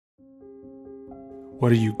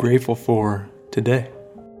What are you grateful for today?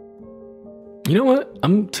 You know what?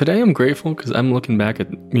 Today I'm grateful because I'm looking back at,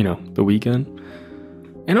 the weekend.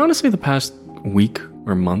 And honestly, the past week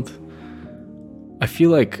or month, I feel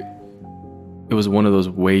like it was one of those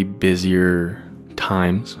way busier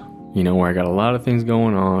times, where I got a lot of things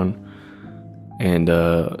going on and,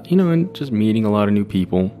 and just meeting a lot of new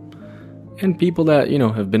people and people that,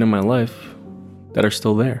 have been in my life that are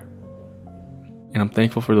still there. And I'm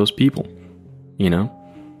thankful for those people,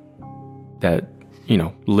 that,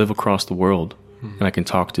 live across the world and I can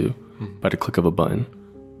talk to by the click of a button.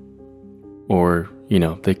 Or,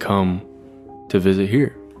 they come to visit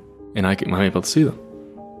here and I'm able to see them,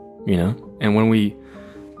 And when we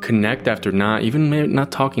connect after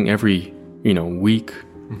not talking every, week,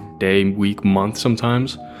 day, week, month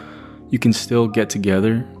sometimes, you can still get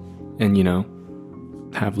together and,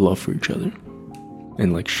 have love for each other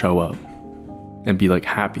and like show up and be like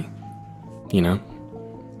happy,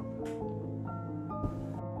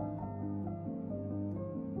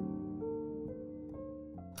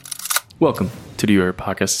 Welcome to the UR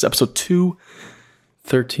Podcast. It's episode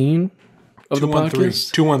 213 of the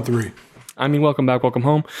podcast. 213. Welcome back, welcome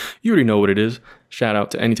home. You already know what it is. Shout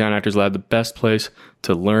out to Anytown Actors Lab, the best place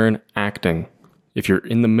to learn acting. If you're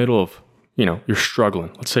in the middle of, you're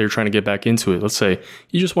struggling. Let's say you're trying to get back into it. Let's say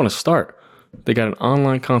you just want to start. They got an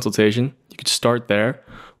online consultation. You could start there.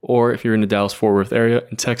 Or if you're in the Dallas-Fort Worth area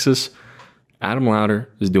in Texas, Adam Louder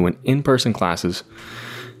is doing in-person classes.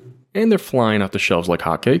 And they're flying off the shelves like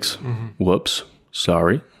hotcakes. Whoops.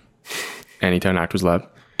 Sorry.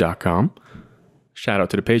 AnytownActorsLab.com. Shout out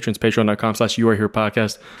to the patrons.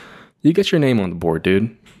 Patreon.com/YouAreHerePodcast. You get your name on the board,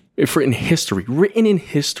 dude. If written in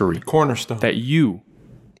history. Cornerstone. That you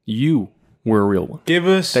were a real one. Give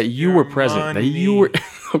us that you were present. Money. That you were.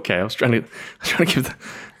 Okay, I was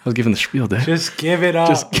giving the spiel, Dad. Just give it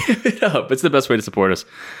up. It's the best way to support us.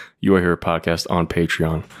 You Are Here Podcast on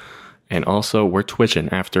Patreon. And also, we're twitching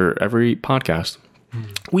after every podcast.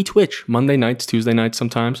 We twitch Monday nights, Tuesday nights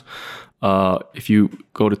sometimes. If you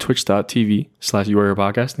go to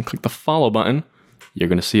twitch.tv/YouAreHerePodcast and click the follow button, you're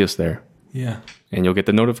going to see us there. Yeah. And you'll get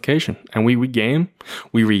the notification. And we game,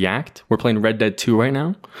 we react. We're playing Red Dead 2 right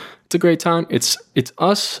now. It's a great time. It's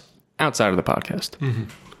us outside of the podcast.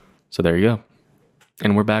 So there you go.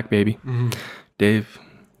 And we're back, baby. Dave,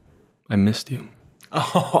 I missed you.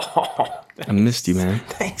 Oh, I missed you, man.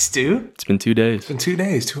 Thanks, dude. It's been 2 days. It's been 2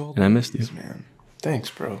 days, 2 whole and I missed you, man. Thanks,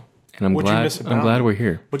 bro. And I'm glad we're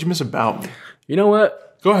here. What'd you miss about me? You know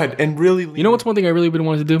what? Go ahead and really. You know what's one thing I really been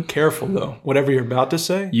wanting to do? Careful though. Whatever you're about to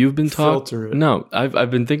say. You've been filter it. No, I've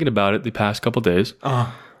been thinking about it the past couple days.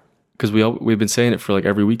 Because we've been saying it for like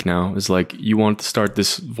every week now. Is like you wanted to start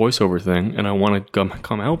this voiceover thing, and I want to come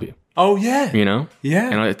help you. Oh yeah. Yeah.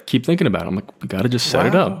 And I keep thinking about it. I'm like, we got to just set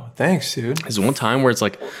it up. Thanks, dude. There's one time where it's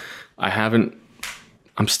like, I'm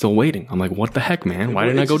still waiting. I'm like, what the heck, man? Why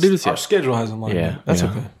didn't I go do this yet? Our schedule hasn't lined up. Yeah. That's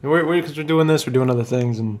okay. Because we're doing this, we're doing other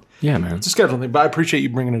things. And yeah, man. It's a schedule thing, but I appreciate you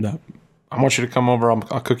bringing it up. I want you to come over.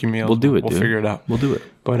 I'll cook you meals. We'll do it, We'll figure it out. We'll do it.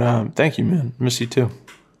 But thank you, man. Miss you too.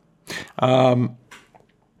 What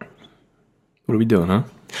are we doing, huh?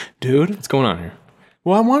 Dude. What's going on here?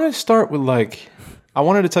 Well, I wanted to start with I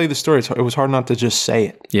wanted to tell you the story. It was hard not to just say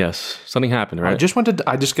it. Yes. Something happened, right?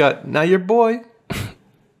 I just got, now your boy. I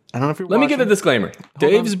don't know if you're Let me give a disclaimer.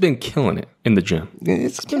 Dave's been killing it in the gym.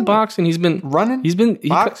 He's been boxing. He's been running. He's been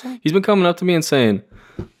boxing. He's been coming up to me and saying,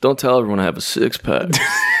 "Don't tell everyone I have a 6-pack."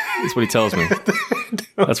 That's what he tells me.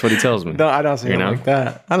 That's what he tells me. No, I don't say it like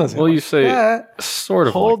that. I don't say. Well, you say that. Sort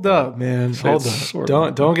of. Hold like up, that. man. Hold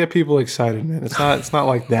up. Don't get people excited, man. It's not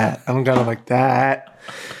like that. I don't got it like that.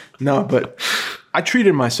 No, but I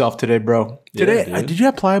treated myself today, bro. Today, did you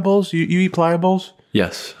have pliables? You eat pliables?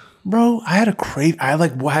 Yes. Bro, I had a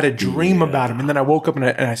dream about him. And then I woke up and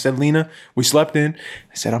I said, Lena, we slept in.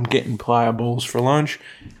 I said, I'm getting pliables for lunch.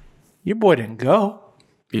 Your boy didn't go.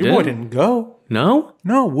 Your boy didn't go. No?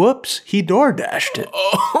 No, whoops. He door dashed it.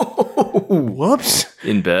 Oh. Whoops.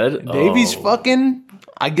 In bed? Davey's fucking,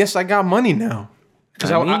 I guess I got money now.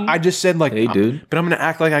 Because I just said hey, dude. But I'm going to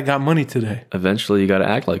act like I got money today. Eventually, you got to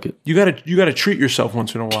act like it. You got to treat yourself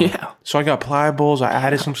once in a while. Yeah. So I got pliables. I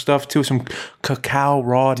added some stuff too, some cacao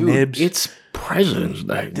raw nibs. It's President's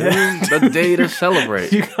Day, dude. The day to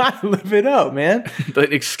celebrate. You got to live it up, man.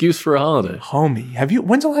 The excuse for a holiday. Homie,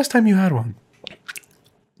 when's the last time you had one?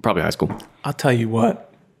 Probably high school. I'll tell you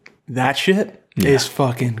what. That shit is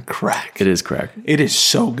fucking crack. It is crack. It is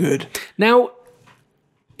so good. Now,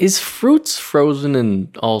 is fruits frozen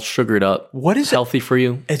and all sugared up? What is healthy for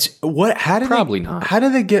you? It's what? How did Probably not. How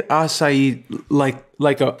do they get acai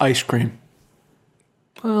like a ice cream?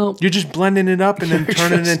 Well, You're just blending it up and then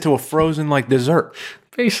turning it into a frozen like dessert,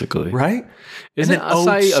 basically. right? Isn't And then oats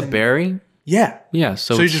acai a and- berry? Yeah. Yeah.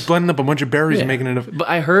 So you're just blending up a bunch of berries and making it a... But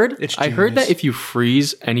I heard It's that genius. if you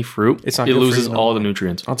freeze any fruit, It's not it good for loses you no all the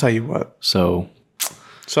nutrients. I'll tell you what. So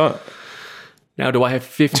So now, do I have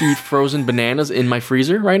 50 frozen bananas in my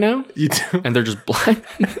freezer right now? you do. And they're just black?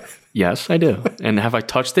 Yes, I do. And have I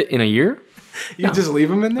touched it in a year? You just leave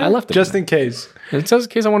them in there? I left it just in case. And it says in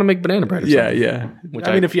case I want to make banana bread. Or Yeah. Which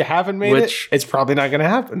I mean, if you haven't made which- it, it's probably not going to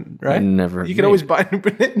happen, right? I never You can made. always buy new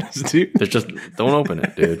bananas, dude. There's just don't open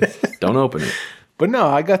it, dude. Don't open it. But no,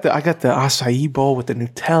 I got the acai bowl with the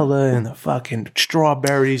Nutella and the fucking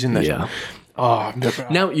strawberries and the Yeah. Oh,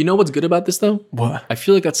 Now you know what's good about this though. what? I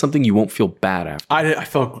feel like that's something you won't feel bad after,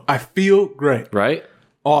 I feel great. right?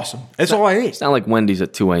 Awesome. That's all I ate. It's not like Wendy's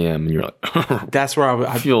at 2 a.m. and you're like, That's where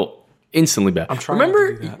I I feel instantly bad. trying not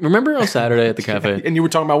to do that. Remember on Saturday at the cafe? and you were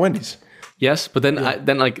talking about Wendy's. Yes, but then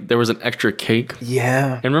like there was an extra cake.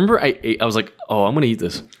 Yeah. And remember I was like, oh, I'm gonna eat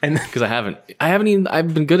this. And Because I haven't eaten,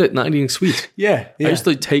 I've been good at not eating sweets. yeah. I used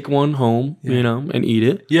to take one home, and eat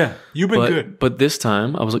it. Yeah. You've been But good. but this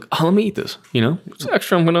time I was like, oh, let me eat this. It's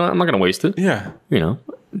extra. I'm not gonna waste it. Yeah.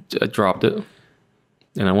 I dropped it,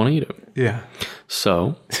 and I want to eat it. Yeah.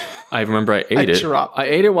 So I remember I ate it. dropped I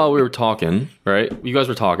ate it while we were talking. Right, you guys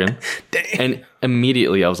were talking, and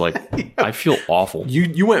immediately I was like, I feel awful.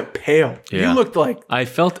 You went pale. Yeah. You looked like I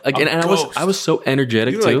felt again, and ghost. I was so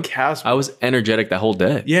energetic You were too. like Casper. I was energetic that whole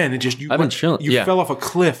day. yeah, and it I've been chilling. You Yeah. fell off a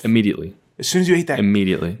cliff Immediately. as soon as you ate that.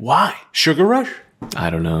 Immediately. Why? Sugar rush? I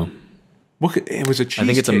don't know. It was a cheesecake. I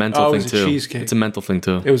think it's a mental it thing was too. A cheesecake. It's a mental thing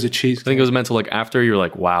too. It was a I cheesecake. think it was mental. Like after you're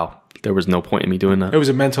like, wow, there was no point in me doing that. It was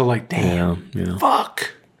a mental like, damn, Yeah.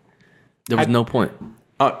 fuck. There was no point.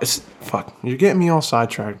 Fuck. You're getting me all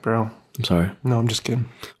sidetracked, bro. I'm sorry. No, I'm just kidding.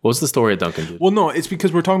 What was the story at Dunkin', dude? Well, no, it's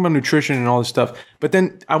because we're talking about nutrition and all this stuff. But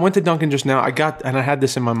then I went to Dunkin' just now. I had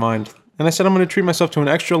this in my mind. And I said, I'm going to treat myself to an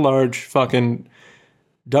extra large fucking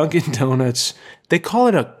Dunkin' Donuts. They call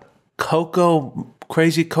it a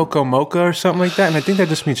crazy cocoa mocha or something like that. And I think that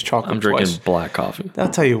just means chocolate I'm drinking twice. black coffee. I'll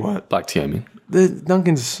tell you what. Black tea, I mean. The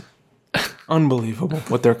Dunkin's unbelievable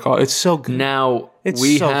what they're called. It's so good. Now, It's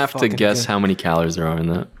we so have to fucking guess good. how many calories there are in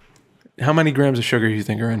that. How many grams of sugar do you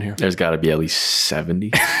think are in here? There's got to be at least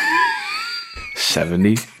 70.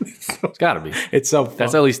 70? It's got to be. It's so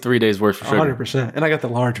That's at least 3 days worth of sugar. 100%. And I got the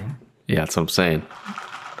large one. Yeah, that's what I'm saying.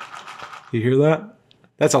 You hear that?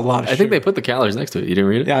 That's a lot of I think they put the calories next to it. You didn't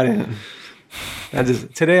read it? Yeah, I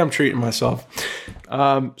didn't. Today I'm treating myself.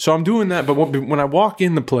 So I'm doing that. But when I walk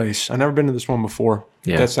in the place, I've never been to this one before.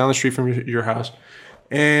 Yeah. That's down the street from your house.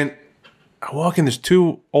 And I walk in, there's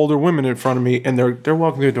two older women in front of me, and they're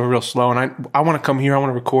walking through the door real slow. And I want to come here, I want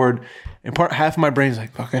to record. And half of my brain's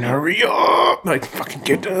like, fucking hurry up. Like, fucking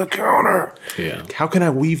get to the counter. Yeah. How can I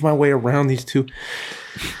weave my way around these two?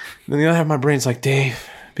 Then the other half of my brain's like, Dave,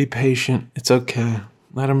 be patient. It's okay.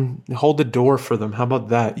 Let them hold the door for them. How about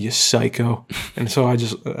that, you psycho? And so I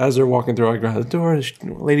just, as they're walking through, I grab the door. The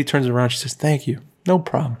lady turns around. She says, thank you. No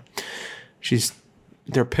problem.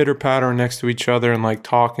 They're pitter pattering next to each other and like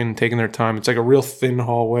talking, taking their time. It's like a real thin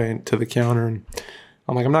hallway to the counter. And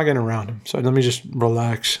I'm like, I'm not getting around them. So let me just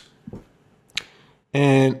relax.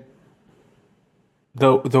 And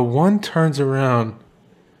the one turns around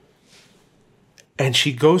and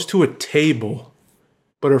she goes to a table,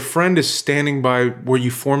 but her friend is standing by where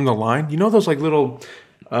you form the line. You know those like little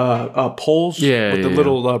poles with the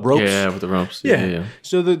little ropes? Yeah, with the ropes. Yeah.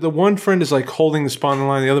 So the one friend is like holding the spot on the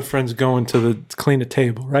line. The other friend's going to clean the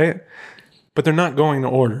table, right? But they're not going to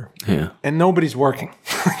order. Yeah. And nobody's working.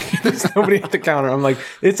 There's nobody at the counter. I'm like,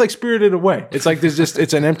 it's like Spirited Away. It's like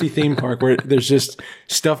it's an empty theme park where there's just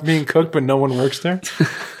stuff being cooked, but no one works there.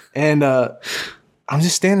 And I'm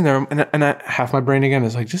just standing there, and half my brain again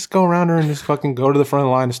is like, just go around her and just fucking go to the front of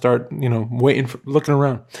the line and start, looking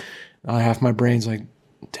around. Half my brain's like,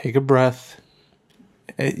 take a breath.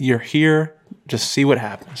 You're here. Just see what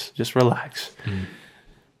happens. Just relax.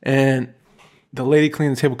 And the lady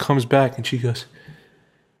cleaning the table comes back and she goes,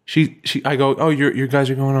 I go, oh, your guys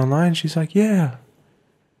are going online? She's like, yeah.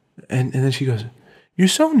 And then she goes, you're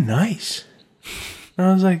so nice. And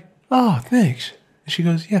I was like, oh, thanks. And she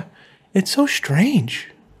goes, yeah, it's so strange.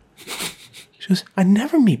 She goes, I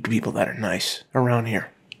never meet people that are nice around here.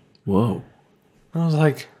 Whoa. I was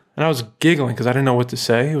like, and I was giggling because I didn't know what to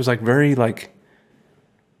say. It was like very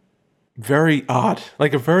odd.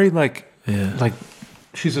 Like a very like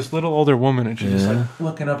she's this little older woman and she's just like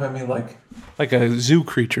looking up at me like a zoo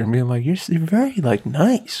creature and being like, you're very like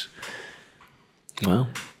nice. Wow.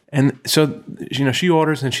 And so, she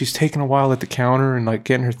orders and she's taking a while at the counter and like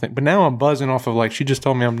getting her thing. But now I'm buzzing off of like, she just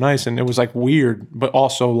told me I'm nice. And it was like weird, but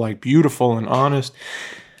also like beautiful and honest.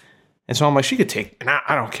 And so I'm like, she could take, and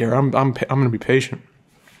I don't care. I'm going to be patient.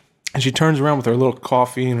 And she turns around with her little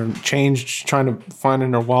coffee and her change, she's trying to find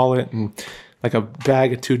in her wallet and like a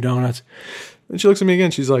bag of 2 donuts. And she looks at me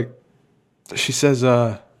again. She says,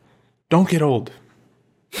 don't get old.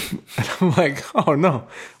 And I'm like, oh no,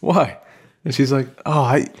 why? And she's like,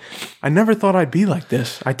 oh, I never thought I'd be like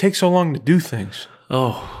this. I take so long to do things.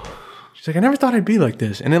 Oh. She's like, I never thought I'd be like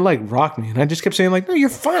this. And it like rocked me. And I just kept saying like, no, you're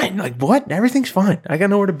fine. Like, what? Everything's fine. I got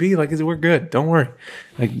nowhere to be. Like, we're good. Don't worry.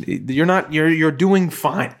 Like, you're doing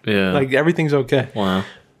fine. Yeah. Like, everything's okay. Wow.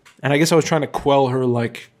 And I guess I was trying to quell her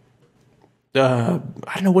like, I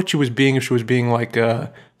don't know what she was being. If she was being like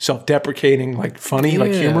self-deprecating, like funny,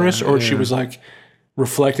 like humorous, or she was like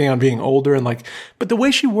reflecting on being older and like, but the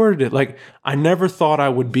way she worded it, like, I never thought I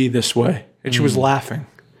would be this way. And she was laughing.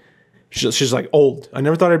 She's like, old. I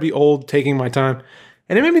never thought I'd be old, taking my time.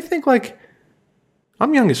 And it made me think like,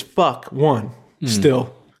 I'm young as fuck,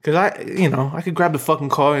 still. Because I could grab the fucking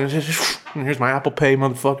car and just, here's my Apple Pay,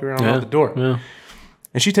 motherfucker, and I'm out the door. Yeah.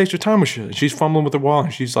 And she takes her time with shit. And she's fumbling with her wallet.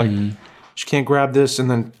 And she's like, she can't grab this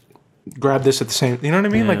and then grab this at the same, you know what I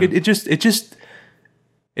mean? Yeah. Like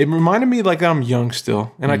it reminded me like I'm young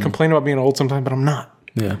still. And I complain about being old sometimes, but I'm not.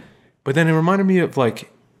 Yeah. But then it reminded me of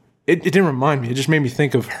like, it didn't remind me. It just made me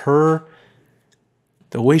think of her,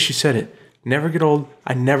 the way she said it. Never get old.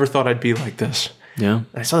 I never thought I'd be like this. Yeah. And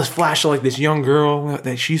I saw this flash of like this young girl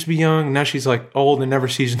that she used to be young. And now she's like old and never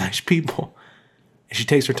sees nice people. And she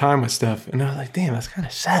takes her time with stuff. And I was like, damn, that's kind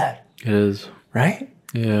of sad. It is. Right?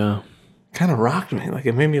 Yeah. Kind of rocked me. Like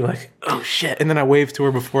it made me like, oh shit. And then I waved to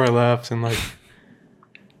her before I left and like.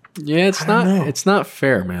 Yeah, it's not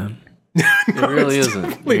fair, man. No, it really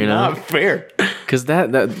isn't. You know? Not fair. Because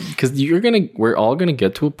we're all gonna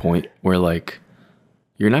get to a point where like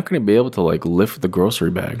you're not gonna be able to like lift the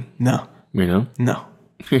grocery bag. No. You know? No.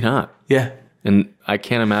 You're not. Yeah. And I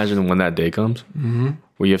can't imagine when that day comes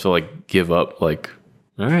where you have to like give up. Like,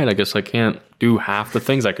 all right, I guess I can't do half the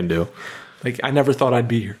things I can do. Like I never thought I'd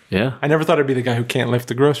be here. Yeah. I never thought I'd be the guy who can't lift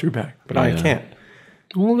the grocery bag, but I can't.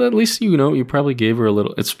 Well, at least you probably gave her a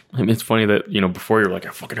little. It's funny that before you're like, I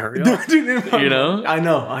fucking hurry up. You know, I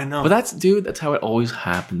know. But that's how it always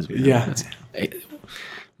happens. Man. Yeah,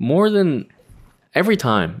 more than every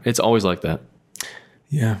time, it's always like that.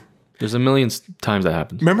 Yeah, there's a million times that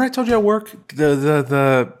happens. Remember I told you at work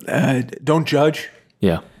the don't judge.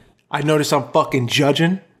 Yeah, I noticed I'm fucking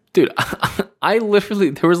judging, dude. I literally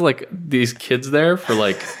there was like these kids there for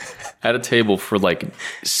like. At a table for like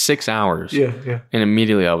 6 hours. Yeah. And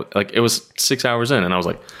immediately it was 6 hours in and I was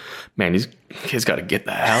like, man, these kids got to get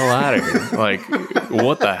the hell out of here. Like,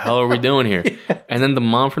 what the hell are we doing here? And then the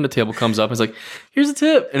mom from the table comes up and is like, here's a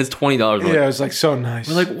tip. And it's $20. Yeah, it was like so nice.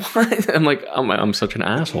 We're like, what? I'm like, I'm such an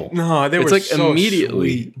asshole. No, they were like so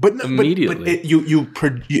immediately. Sweet. But immediately.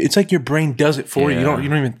 But it's like your brain does it for you. You don't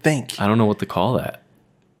even think. I don't know what to call that.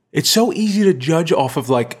 It's so easy to judge off of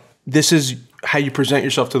like, this is how you present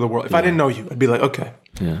yourself to the world. If I didn't know you, I'd be like, okay.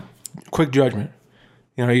 Yeah. Quick judgment.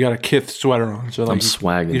 You got a Kith sweater on. So like I'm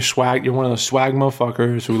swagging. You're one of those swag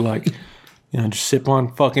motherfuckers who like, just sip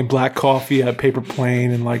on fucking black coffee at Paper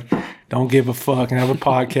Plane and like don't give a fuck and have a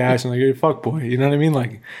podcast and like you're a fuck boy. You know what I mean?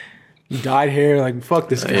 Like dyed hair, like fuck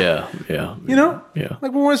this guy. Yeah. You know? Yeah.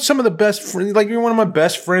 Like we're some of the best friends. Like you're one of my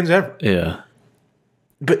best friends ever. Yeah.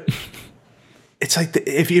 But it's like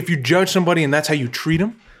if you judge somebody and that's how you treat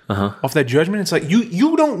them, off that judgment, it's like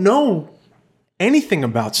you don't know anything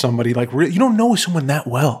about somebody. Like you don't know someone that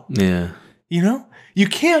well. Yeah. You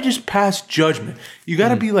can't just pass judgment. You got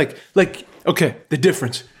to be like okay, the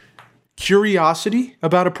difference. Curiosity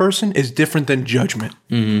about a person is different than judgment.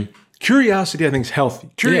 Mm-hmm. Curiosity, I think, is healthy.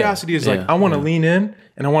 Curiosity is like I want to lean in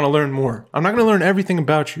and I want to learn more. I'm not going to learn everything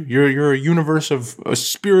about you. You're a universe of a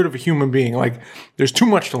spirit of a human being. Like there's too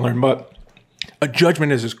much to learn, but a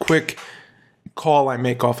judgment is as quick call I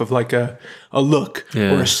make off of like a look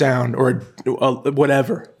or a sound or a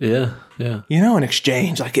whatever. Yeah. An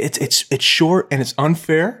exchange. Like it's short and it's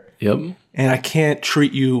unfair. Yep. And I can't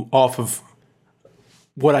treat you off of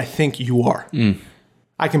what I think you are.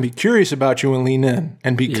 I can be curious about you and lean in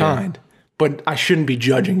and be kind, but I shouldn't be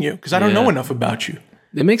judging you because I don't know enough about you.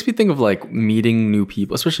 It makes me think of like meeting new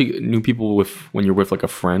people, especially new people when you're with like a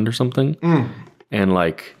friend or something. And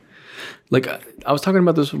like I was talking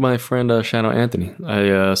about this with my friend Shadow Anthony.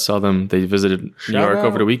 I saw them. They visited New York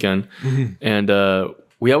over the weekend, and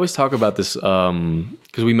we always talk about this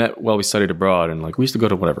because we met while we studied abroad, and like we used to go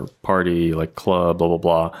to whatever party, like club, blah blah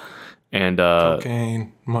blah, and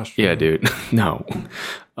cocaine, mushroom. Yeah, dude, no.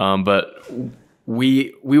 But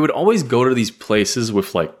we would always go to these places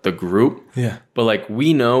with like the group. Yeah. But like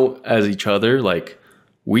we know as each other, like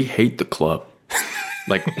we hate the club.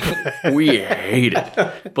 Like we hate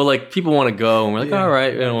it. But like people want to go and we're like, all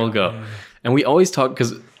right, and we'll go. And we always talk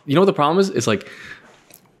because you know what the problem is? It's like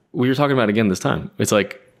we were talking about it again this time. It's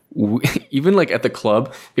like even like at the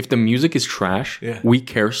club, if the music is trash, we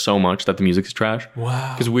care so much that the music is trash.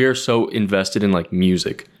 Wow. Because we are so invested in like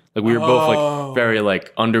music. Like we were both like very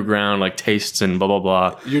like underground like tastes and blah blah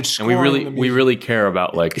blah. And we really care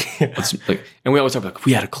about like, like, and we always talk like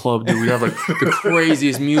we had a club, dude. We have like the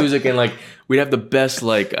craziest music and like we'd have the best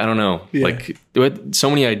like I don't know like we had so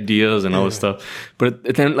many ideas and all this stuff. But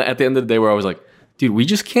at the end of the day, we're always like, dude, we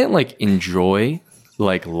just can't like enjoy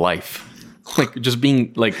like life. Like just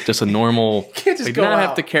being like just a normal, can't just like, go not out.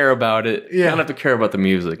 have to care about it. Yeah. Not have to care about the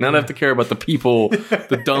music. Not have to care about the people,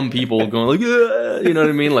 the dumb people going like, you know what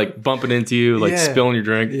I mean? Like bumping into you, like spilling your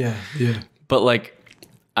drink. Yeah. But like,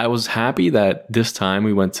 I was happy that this time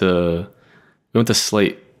we went to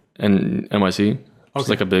Slate and NYC. It's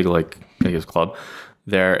like a big like I guess club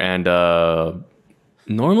there, and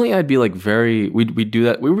normally I'd be like we'd do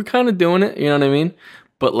that. We were kind of doing it, you know what I mean?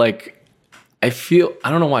 But like. I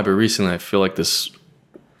don't know why, but recently I feel like this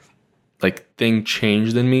like thing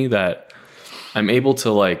changed in me that I'm able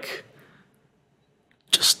to like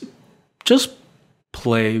just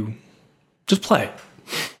play,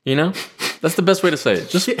 you know? That's the best way to say it.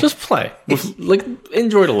 Just play. Like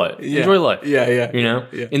enjoy the life. Enjoy life. Yeah. You know?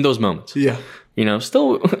 Yeah. In those moments. Yeah. You know,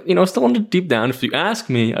 still under deep down, if you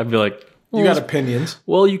ask me, I'd be like, well, You got opinions.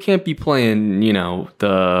 well, you can't be playing, you know,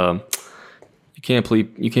 you can't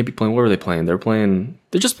be playing. What are they playing?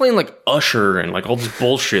 They're just playing like Usher and like all this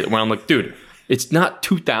bullshit. Where I'm like, dude, it's not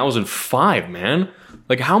 2005, man.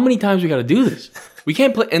 Like, how many times we got to do this? We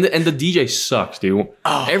can't play. And the DJ sucks, dude.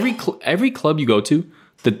 Oh. Every club you go to,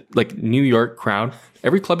 the like New York crowd,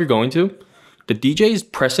 every club you're going to, the DJ is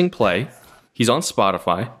pressing play. He's on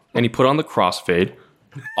Spotify and he put on the crossfade,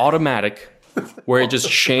 automatic, where it just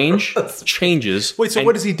changes. Wait, so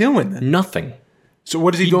what is he doing then? Nothing. So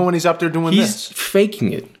what is he doing when he's up there doing He's this?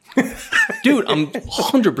 faking it. Dude, I'm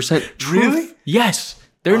 100% true. Really? Yes.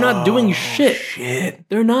 They're not doing shit.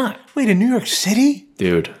 They're not. Wait, in New York City?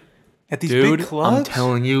 Dude. At these big clubs? I'm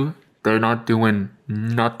telling you, they're not doing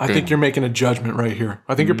nothing. I think you're making a judgment right here.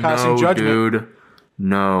 I think you're passing judgment. Dude.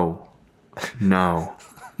 No.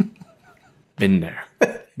 Been there.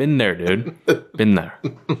 Been there, dude. Been there.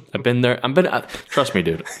 I've been there. Trust me,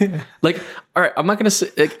 dude. Like, all right, I'm not gonna say.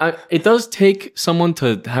 Like, it does take someone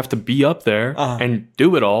to have to be up there and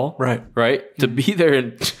do it all. Right. Right. To be there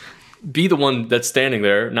and be the one that's standing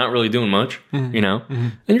there, not really doing much. You know,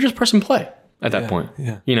 and you're just pressing play at that point.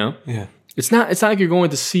 Yeah. You know. Yeah. It's not like you're going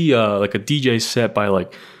to see like a DJ set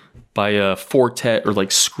by Fortet or like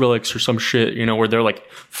Skrillex or some shit. You know, where they're like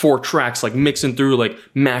 4 tracks like mixing through, like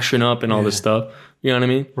mashing up and all this stuff. You know what I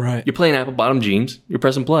mean? Right. You're playing apple bottom jeans. You're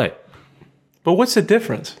pressing play. But what's the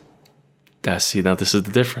difference? Now this is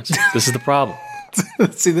the difference. This is the problem.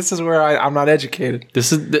 See, this is where I'm not educated.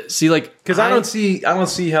 This is like Because I don't see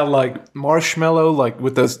how like Marshmello like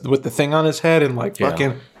with the thing on his head and like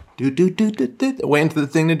fucking waiting for the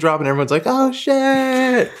thing to drop and everyone's like, oh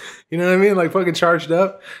shit. You know what I mean? Like fucking charged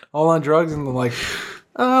up, all on drugs, and like,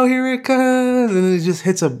 oh, here it comes, and it just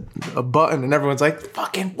hits a button, and everyone's like,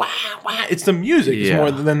 fucking wow. It's the music, it's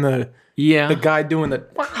more than the guy doing the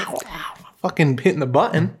wow, fucking hitting the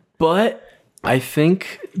button. But I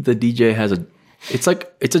think the DJ has it's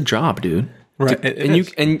a job, dude. Right,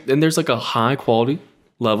 and there's like a high quality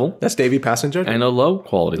level. That's Davey Passenger, and a low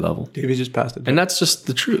quality level. Davey just passed it, and that's just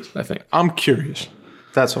the truth. I think. I'm curious.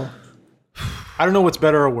 That's all. I don't know what's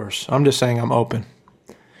better or worse. I'm just saying I'm open.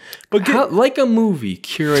 But like a movie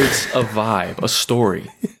curates a vibe, a story.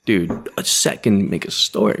 Dude, a set can make a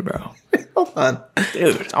story, bro. Hold on.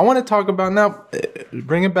 Dude, I want to talk about now,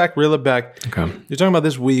 bring it back, reel it back. Okay. You're talking about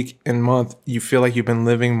this week and month, you feel like you've been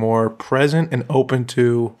living more present and open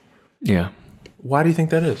to... Yeah. Why do you think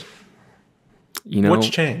that is? You know... What's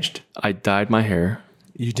changed? I dyed my hair.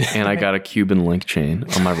 You did? And I got a Cuban link chain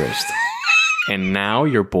on my wrist. And now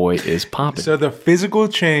your boy is popping. So the physical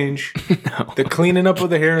change, the cleaning up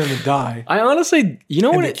of the hair and the dye. I honestly, you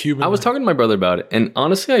know what? I was link. talking to my brother about it, and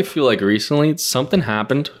honestly, I feel like recently something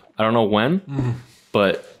happened. I don't know when,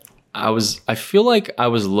 but I feel like I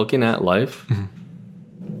was looking at life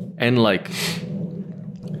and like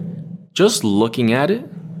just looking at it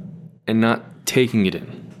and not taking it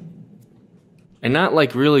in, and not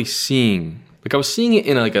like really seeing. Like I was seeing it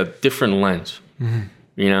in like a different lens,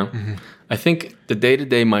 you know. I think the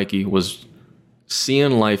day-to-day Mikey was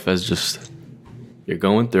seeing life as just, you're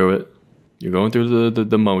going through it, You're going through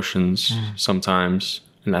the motions sometimes,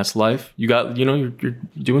 and that's life. You got, you're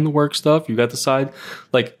doing the work stuff. You got the side,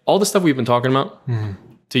 like all the stuff we've been talking about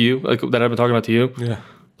to you, like that I've been talking about to you. Yeah.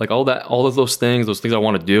 Like all of those things I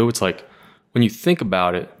want to do. It's like when you think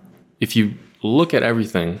about it, if you look at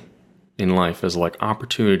everything in life as like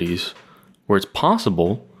opportunities where it's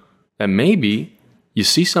possible that maybe you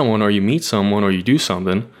see someone or you meet someone or you do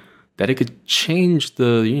something that it could change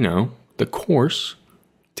the course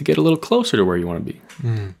to get a little closer to where you want to be,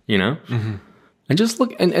 and just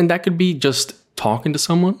look, and that could be just talking to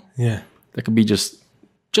someone. Yeah. That could be just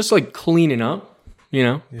like cleaning up,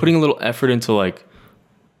 putting a little effort into like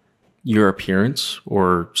your appearance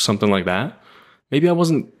or something like that. Maybe I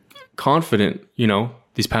wasn't confident,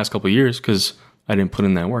 these past couple of years because I didn't put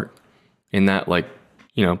in that work in that like,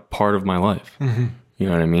 part of my life. Mm-hmm. You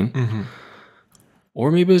know what I mean? Mm-hmm.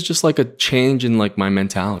 Or maybe it's just like a change in like my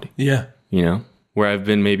mentality. Yeah. Where I've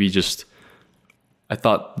been maybe just, I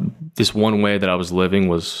thought this one way that I was living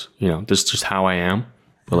was, this is just how I am.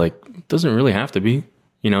 But like, it doesn't really have to be,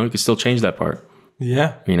 you can still change that part.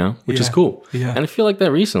 Yeah. Which is cool. Yeah. And I feel like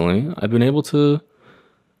that recently I've been able to,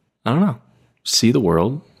 I don't know, see the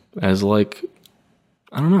world as like,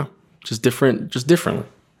 I don't know, just differently.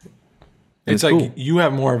 It's like cool. You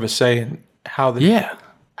have more of a say in how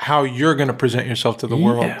you're going to present yourself to the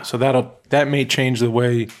world. So that may change the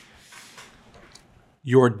way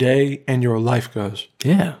your day and your life goes.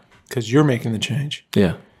 Yeah. Because you're making the change.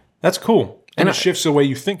 Yeah. That's cool. And it shifts the way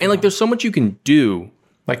you think. And like there's so much you can do.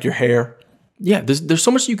 Like your hair. Yeah. There's so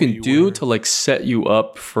much you can do to like set you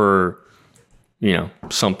up for,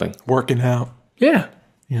 something. Working out. Yeah.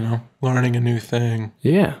 Learning a new thing.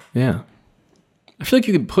 Yeah. Yeah. I feel like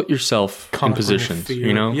you can put yourself in positions,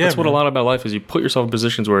 Yeah, that's what a lot about life is. You put yourself in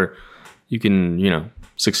positions where you can,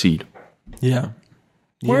 succeed. Yeah.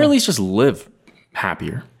 Or at least just live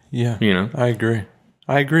happier. Yeah. I agree.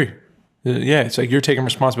 Yeah. It's like you're taking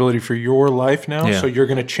responsibility for your life now. Yeah. So you're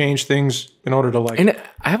going to change things in order to like, and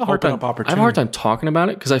I have a hard time talking about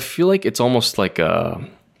it because I feel like it's almost like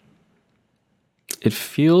it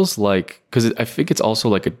feels like, because I think it's also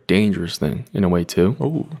like a dangerous thing in a way too.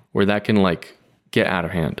 Ooh. Where that can like get out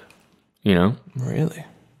of hand, Really?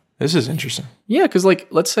 This is interesting. Yeah, because like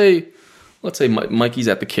let's say Mikey's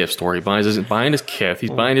at the Kith store. He's buying his Kith.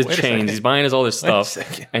 He's buying his chains. He's buying his all this stuff.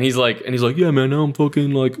 And he's like, yeah, man. Now I'm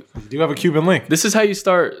fucking like. You do have a Cuban link. This is how you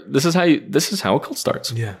start. This is how a cult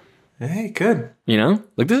starts. Yeah. Hey, good.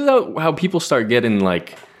 Like this is how people start getting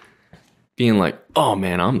like, being like, oh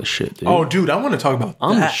man, I'm the shit, dude. Oh, dude, I want to talk about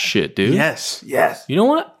I'm the shit, dude. Yes. You know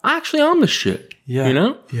what? Actually, I'm the shit.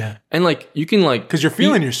 Yeah. Yeah. And like you can like, because you're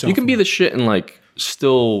feeling yourself. You can be the shit and like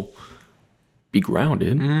still be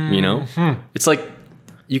grounded. Mm-hmm. It's like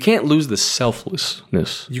you can't lose the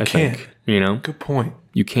selflessness. You can't. Think, Good point.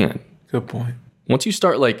 You can. Good point. Once you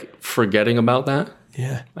start like forgetting about that.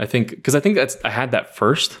 Yeah. I think I had that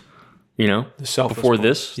first. The selfless before part.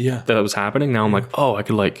 This. Yeah. That was happening. Now I'm like, oh, I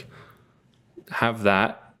could like have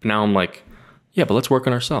that. Now I'm like, yeah, but let's work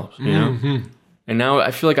on ourselves. Mm-hmm. And now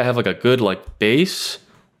I feel like I have like a good like base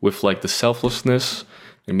with like the selflessness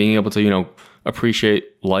and being able to appreciate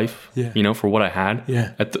life. Yeah. For what I had.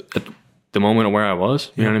 Yeah. At the moment of where I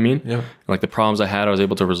was. You know what I mean? Yeah. Like the problems I had, I was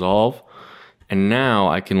able to resolve, and now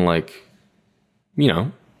I can like,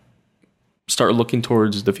 start looking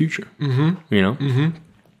towards the future. Mm-hmm. Mm-hmm.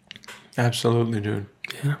 Absolutely, dude.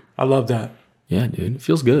 Yeah. I love that. Yeah, dude. It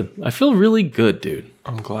feels good. I feel really good, dude.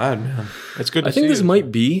 I'm glad, man. It's good to see I think this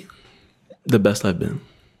might be the best I've been.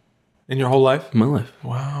 In your whole life? In my life.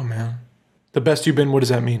 Wow, man. The best you've been, what does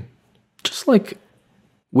that mean? Just like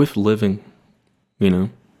with living,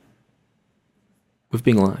 with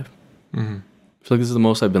being alive. Mm-hmm. I feel like this is the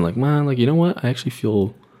most I've been like, man, like, you know what? I actually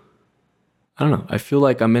feel, I don't know. I feel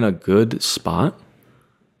like I'm in a good spot.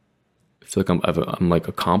 I feel like I'm like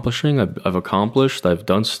accomplishing. I've accomplished. I've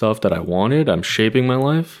done stuff that I wanted. I'm shaping my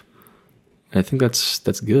life. And I think that's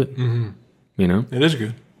good. Mm-hmm. It is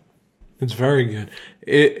good. It's very good.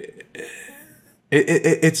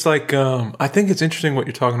 It's like I think it's interesting what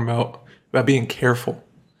you're talking about being careful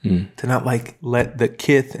to not like let the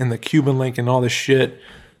Kith and the Cuban link and all this shit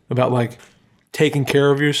about like taking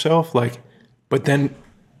care of yourself, like, but then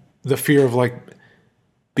the fear of like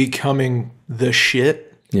becoming the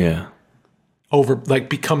shit. Yeah. Over like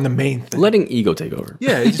become the main thing. Letting ego take over.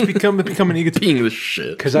 Yeah, it just become an ego. Being the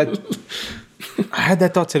shit. Because I had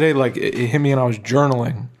that thought today. Like it hit me, and I was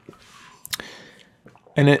journaling,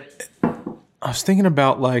 and I was thinking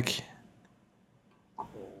about like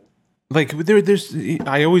there's.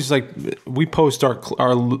 I always like we post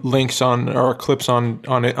our links on our clips on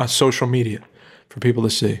social media for people to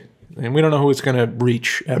see, and we don't know who it's going to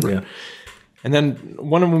reach ever. Yeah. And then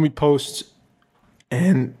one of them we post,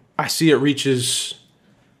 and I see it reaches.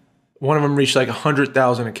 One of them reached like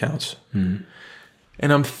 100,000 accounts.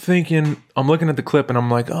 And I'm thinking, I'm looking at the clip, and I'm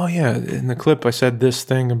like, oh yeah, in the clip I said this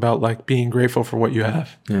thing about like being grateful for what you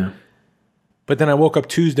have. Yeah. But then I woke up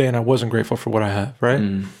Tuesday and I wasn't grateful for what I have,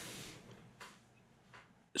 right?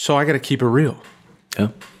 So I got to keep it real. Yeah.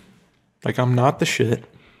 Like, I'm not the shit.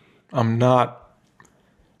 I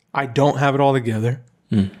don't have it all together.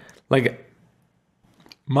 Like,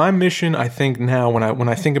 my mission, I think now, when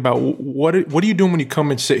I think about what are you doing when you come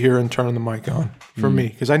and sit here and turn the mic on for me?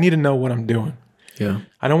 Because I need to know what I'm doing. Yeah.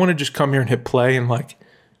 I don't want to just come here and hit play and like,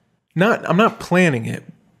 I'm not planning it,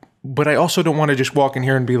 but I also don't want to just walk in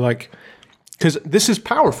here and be like, because this is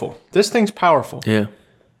powerful. This thing's powerful. Yeah.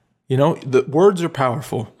 You know, the words are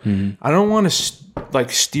powerful. I don't want to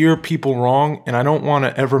steer people wrong, and I don't want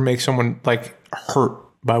to ever make someone like hurt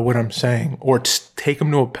by what I'm saying or take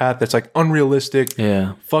them to a path that's like unrealistic.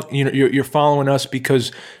 Yeah. Fuck, you know, you're following us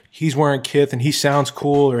because he's wearing kith and he sounds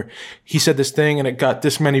cool, or he said this thing and it got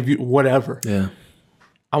this many views, whatever. Yeah.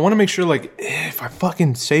 I want to make sure, like, if I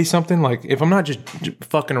fucking say something, like, if I'm not just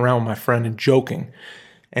fucking around with my friend and joking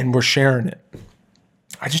and we're sharing it,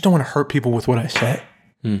 I just don't want to hurt people with what I say.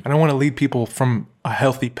 I don't want to lead people from a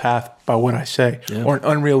healthy path by what I say or an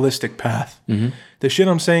unrealistic path. The shit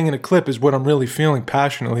I'm saying in a clip is what I'm really feeling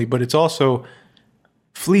passionately, but it's also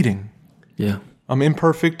fleeting. Yeah. I'm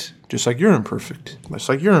imperfect, just like you're imperfect. Just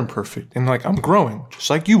like you're imperfect. And like I'm growing,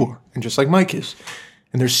 just like you are, and just like Mike is.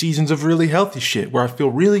 And there's seasons of really healthy shit where I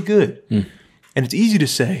feel really good. And it's easy to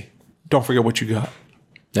say, don't forget what you got.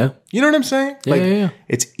 Yeah. You know what I'm saying? Yeah, yeah.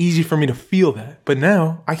 It's easy for me to feel that. But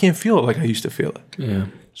now I can't feel it like I used to feel it. Yeah.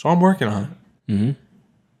 So I'm working on it.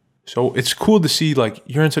 So it's cool to see like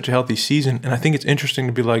you're in such a healthy season. And I think it's interesting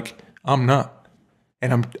to be like, I'm not.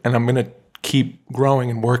 And I'm gonna keep growing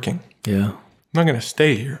and working. Yeah. I'm not gonna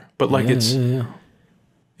stay here. But like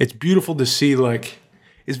it's beautiful to see, like,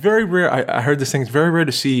 it's very rare. I heard this thing, it's very rare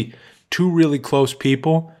to see two really close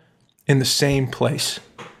people in the same place.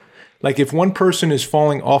 Like if one person is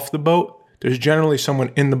falling off the boat, there's generally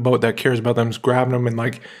someone in the boat that cares about them, is grabbing them and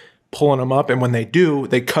like pulling them up. And when they do,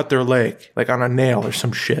 they cut their leg, like on a nail or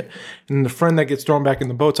some shit. And the friend that gets thrown back in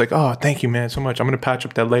the boat's like, oh, thank you, man, so much. I'm going to patch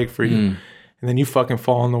up that leg for you. And then you fucking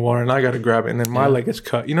fall in the water and I got to grab it. And then my leg gets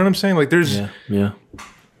cut. You know what I'm saying? Like there's... Yeah.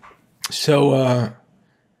 So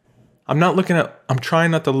I'm trying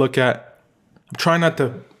not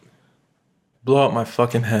to blow up my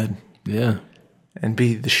fucking head. Yeah. And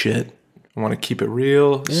be the shit. I want to keep it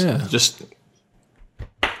real. Yeah. Just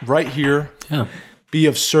right here. Yeah. Be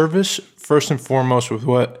of service first and foremost with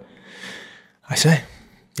what I say.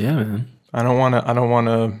 Yeah, man. I don't want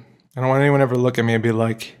anyone ever look at me and be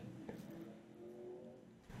like,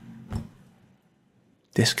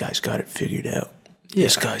 this guy's got it figured out. Yeah.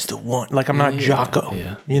 This guy's the one. Like I'm not Jocko.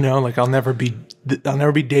 Yeah. You know, like I'll never be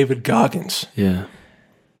David Goggins. Yeah.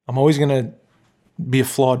 I'm always gonna be a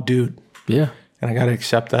flawed dude. Yeah. And I gotta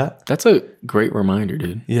accept that. That's a great reminder,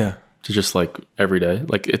 dude. Yeah. To just like every day.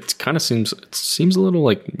 Like it kind of seems a little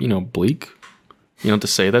like, you know, bleak, you know, to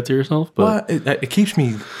say that to yourself. But it keeps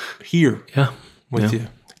me here with you.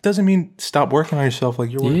 It doesn't mean stop working on yourself like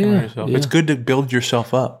you're working on yourself. Yeah. It's good to build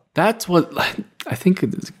yourself up. That's what I think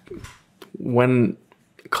when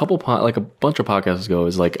a bunch of podcasts ago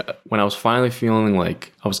is like when I was finally feeling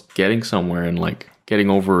like I was getting somewhere and like getting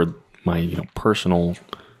over my, you know, personal,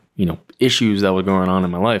 you know, issues that were going on in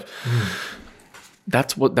my life.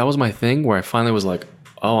 That was my thing where I finally was like,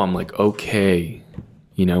 oh, I'm like, okay,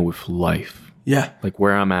 you know, with life. Yeah. Like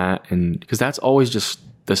where I'm at. And because that's always just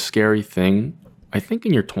the scary thing. I think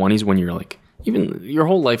in your 20s when you're like, even your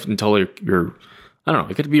whole life until you're I don't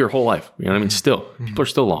know, it could be your whole life. You know what I mean? Still, people are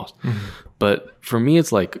still lost. But for me,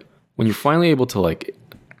 it's like when you're finally able to like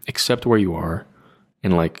accept where you are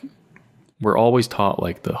and like, we're always taught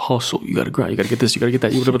like the hustle. You got to grind. You got to get this. You got to get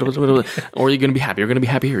that. Or you're going to be happy. You're going to be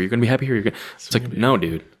happy here. You're going to be happy here. It's like, no,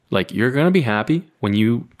 dude. Like you're going to be happy when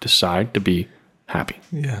you decide to be happy.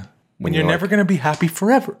 Yeah. When you're never going to be happy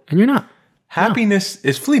forever. And you're not. Happiness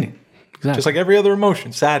is fleeting. Exactly. Just like every other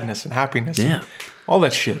emotion, sadness and happiness. Yeah. And all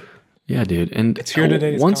that shit. Yeah, dude. And it's here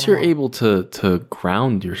today. Once you're able to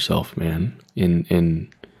ground yourself, man, in and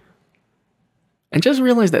just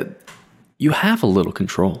realize that you have a little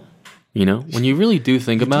control. You know, when you really do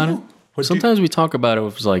think about it, sometimes we talk about it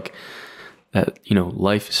with like that, you know,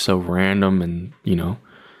 life is so random and, you know,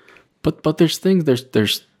 but there's things,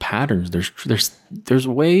 there's patterns, there's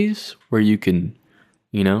ways where you can,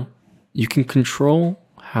 you know, you can control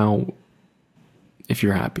how, if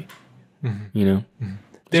you're happy, you know,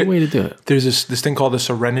 there's a way to do it. There's this thing called the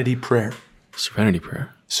Serenity Prayer. Serenity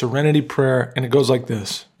prayer. Serenity prayer, and it goes like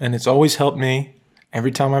this. And it's always helped me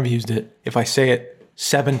every time I've used it. If I say it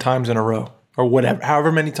 7 times in a row or whatever,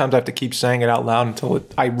 however many times I have to keep saying it out loud until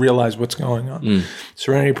I realize what's going on.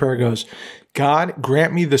 Serenity prayer goes, God,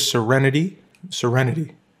 grant me the serenity.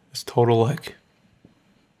 Serenity is total like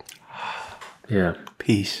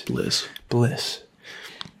peace, bliss,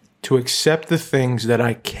 to accept the things that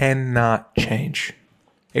I cannot change.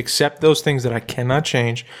 Accept those things that I cannot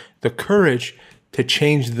change. The courage to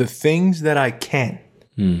change the things that I can.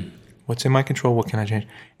 What's in my control? What can I change?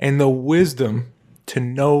 And the wisdom to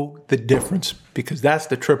know the difference, because that's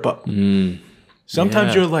the trip up.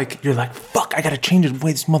 Sometimes you're like, fuck, I got to change the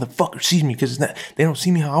way this motherfucker sees me because they don't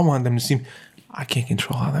see me how I want them to see me. I can't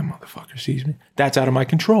control how that motherfucker sees me. That's out of my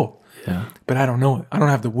control. Yeah. But I don't know it. I don't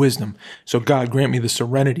have the wisdom. So God, grant me the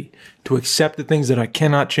serenity to accept the things that I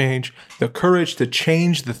cannot change, the courage to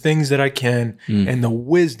change the things that I can, and the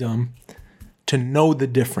wisdom to know the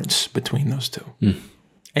difference between those two.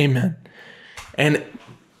 Amen. And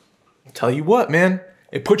I'll tell you what, man,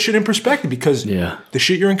 it puts shit in perspective because the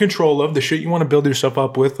shit you're in control of, the shit you want to build yourself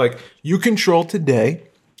up with, like you control today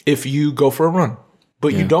if you go for a run,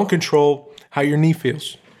 but you don't control how your knee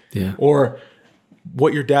feels. Yeah. Or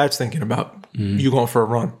what your dad's thinking about you going for a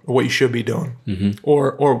run, or what you should be doing,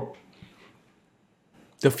 or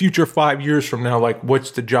the future 5 years from now. Like,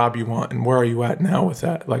 what's the job you want, and where are you at now with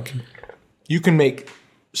that? Like, you can make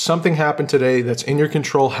something happen today that's in your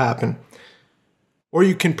control happen, or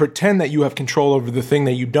you can pretend that you have control over the thing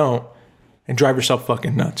that you don't, and drive yourself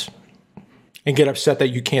fucking nuts, and get upset that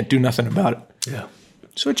you can't do nothing about it. Yeah.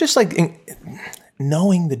 So it's just like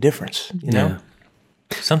knowing the difference, you know.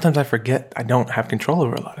 Sometimes I forget I don't have control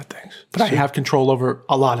over a lot of things, but I have control over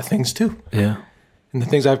a lot of things too. Yeah. And the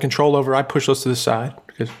things I have control over, I push those to the side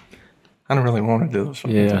because I don't really want to do those.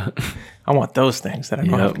 Yeah. I want those things that I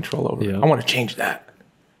don't have control over. I want to change that.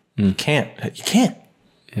 You can't. You can't.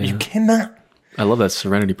 Yeah. You cannot. I love that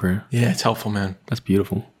serenity prayer. Yeah, it's helpful, man. That's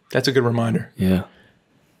beautiful. That's a good reminder. Yeah.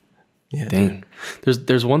 Yeah. Dang. Dude.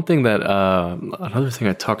 There's one thing that another thing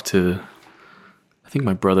I talked to I think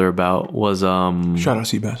my brother about was Shout out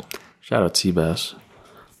Seabass. Shout out Seabass.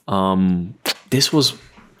 This was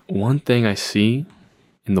one thing I see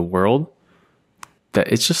in the world that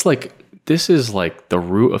it's just like this is like the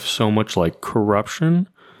root of so much like corruption.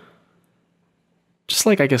 Just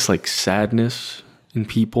like I guess like sadness in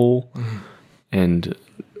people and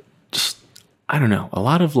just I don't know, a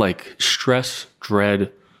lot of like stress, dread,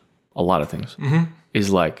 a lot of things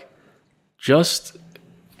is like just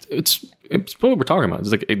it's what we're talking about.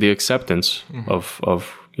 It's like the acceptance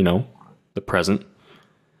of you know the present,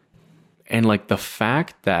 and like the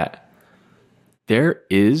fact that there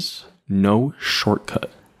is no shortcut.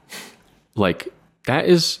 Like that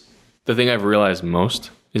is the thing I've realized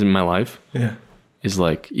most is in my life. Yeah, is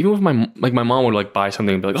like even with my mom would like buy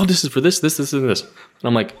something and be like, oh, this is for this, and this, and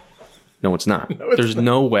I'm like, no, it's not. There's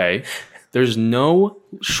no way. There's no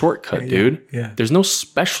shortcut, dude. Yeah. There's no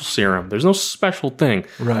special serum. There's no special thing.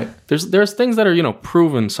 Right. There's things that are, you know,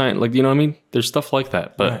 proven science, like, you know what I mean? There's stuff like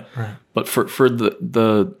that. But right. but for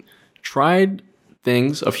the tried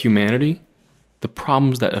things of humanity, the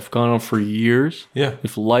problems that have gone on for years,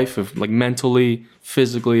 if life, if like mentally,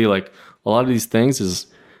 physically, like a lot of these things is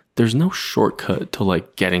there's no shortcut to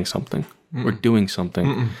like getting something or doing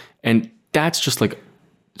something. And that's just like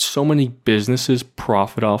so many businesses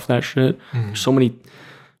profit off that shit. So many,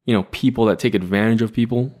 you know, people that take advantage of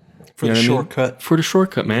people for the shortcut. I mean? For the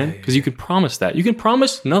shortcut, man. Because you can promise that. You can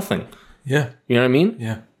promise nothing. Yeah. You know what I mean?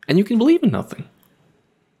 Yeah. And you can believe in nothing.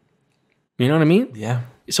 You know what I mean? Yeah.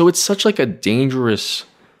 So it's such like a dangerous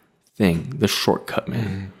thing, the shortcut,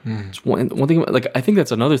 man. It's one thing, like I think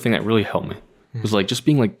that's another thing that really helped me. Was like just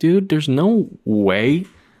being like, dude, there's no way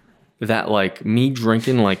that like me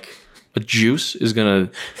drinking like a juice is gonna,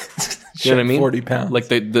 you know what I mean? 40 pounds. Like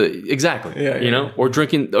the exactly. Yeah, you know, or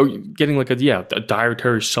drinking or getting like a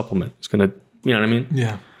dietary supplement is gonna, you know what I mean?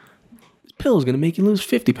 Yeah. This pill is gonna make you lose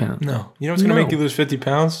 50 pounds. No. You know what's gonna make you lose 50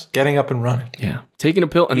 pounds? Getting up and running. Yeah. Taking a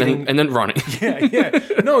pill and then running. Yeah.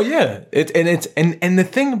 No, yeah. And the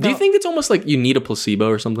thing about, do you think it's almost like you need a placebo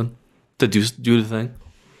or something to do the thing?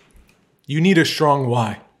 You need a strong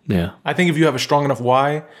why. Yeah. I think if you have a strong enough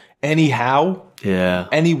why, anyhow,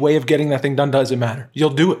 any way of getting that thing done doesn't matter.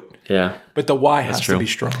 You'll do it. Yeah. But the why has to be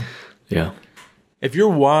strong. Yeah. If your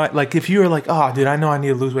why, like if you're like, oh, dude, I know I need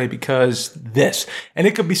to lose weight because this, and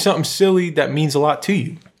it could be something silly that means a lot to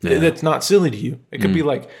you. Yeah. That's not silly to you. It could be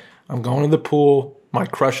like, I'm going to the pool. My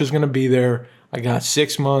crush is going to be there. I got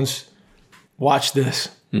 6 months. Watch this.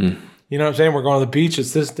 You know what I'm saying? We're going to the beach.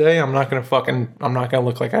 It's this day. I'm not going to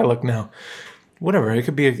look like I look now. whatever. It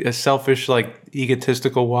could be a selfish, like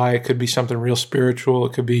egotistical why. It could be something real spiritual.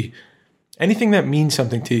 It could be anything that means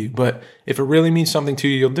something to you. But if it really means something to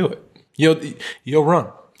you, you'll do it. You'll run.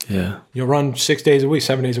 Yeah. You'll run 6 days a week,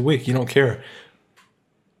 7 days a week. You don't care.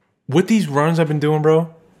 With these runs I've been doing,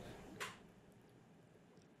 bro,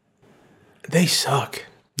 they suck.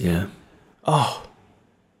 Yeah. Oh.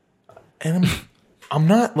 And I'm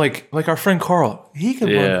not like our friend Carl. He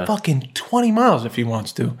could run fucking 20 miles if he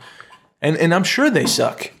wants to. And I'm sure they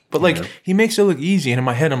suck. But like he makes it look easy. And in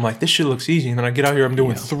my head, I'm like, this shit looks easy. And then I get out here, I'm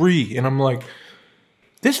doing 3. And I'm like,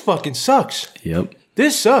 this fucking sucks. Yep.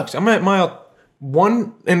 This sucks. I'm at mile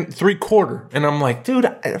 1 3/4. And I'm like, dude,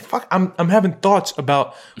 I'm having thoughts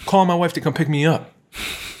about calling my wife to come pick me up.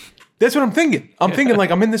 That's what I'm thinking. I'm thinking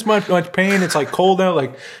like I'm in this much pain. It's like cold out.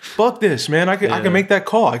 Like, fuck this, man. I can make that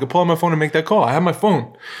call. I can pull out my phone and make that call. I have my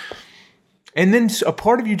phone. And then a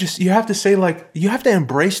part of you have to say like, you have to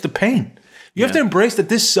embrace the pain. You have to embrace that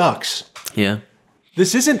this sucks. Yeah.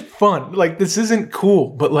 This isn't fun. Like, this isn't cool.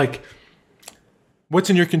 But like, what's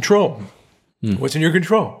in your control? What's in your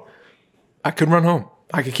control? I could run home.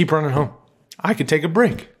 I could keep running home. I could take a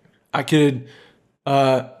break. I could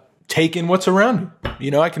take in what's around me.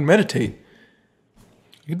 You know, I can meditate.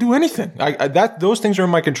 I can do anything. Those things are in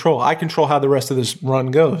my control. I control how the rest of this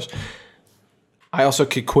run goes. I also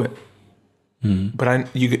could quit.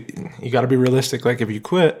 But you got to be realistic. Like, if you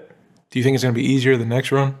quit, do you think it's going to be easier the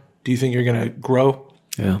next run? Do you think you're going to grow?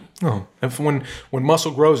 Yeah. No. When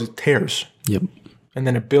muscle grows, it tears. Yep. And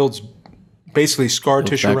then it builds basically scar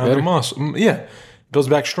tissue around the muscle. Yeah. It builds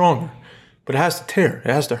back stronger. But it has to tear.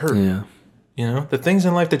 It has to hurt. Yeah. You know, the things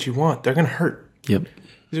in life that you want, they're going to hurt. Yep.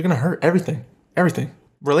 They're going to hurt. Everything.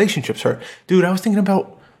 Relationships hurt. Dude, I was thinking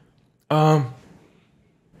about,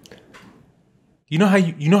 you know how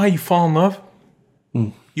you fall in love?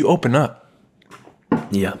 You open up.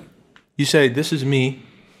 Yeah. You say, this is me.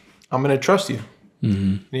 I'm going to trust you.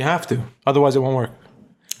 And you have to. Otherwise, it won't work.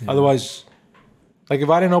 Yeah. Otherwise, like if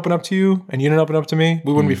I didn't open up to you and you didn't open up to me,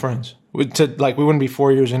 we wouldn't be friends. We wouldn't be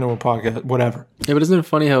 4 years into a podcast, whatever. Yeah, but isn't it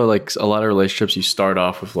funny how like a lot of relationships you start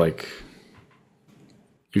off with like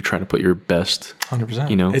you're trying to put your best 100%.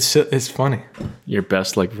 You know? It's funny. Your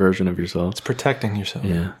best like version of yourself. It's protecting yourself.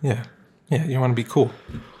 Yeah. Yeah. Yeah, you want to be cool.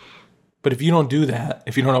 But if you don't do that,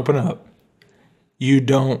 if you don't open up, you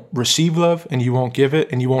don't receive love and you won't give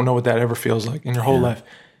it and you won't know what that ever feels like in your whole life.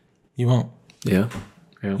 You won't. Yeah.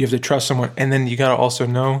 You have to trust someone. And then you got to also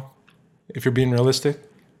know, if you're being realistic,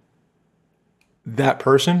 that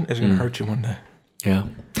person is going to hurt you one day. Yeah.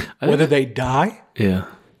 Whether they die. Yeah.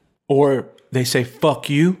 Or they say, fuck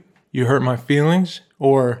you hurt my feelings,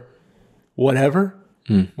 or whatever.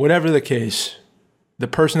 Whatever the case, the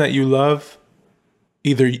person that you love,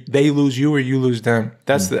 either they lose you or you lose them.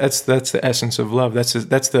 That's the essence of love. That's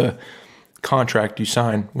the contract you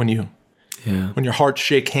sign when your hearts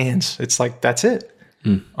shake hands. It's like, that's it.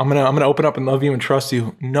 I'm gonna open up and love you and trust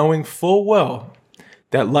you, knowing full well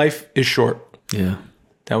that life is short. Yeah.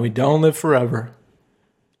 That we don't live forever.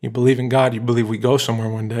 You believe in God, you believe we go somewhere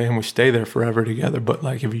one day and we stay there forever together. But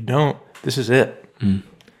like, if you don't, this is it.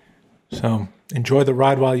 So enjoy the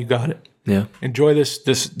ride while you got it. Yeah. Enjoy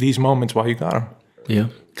these moments while you got them. Yeah.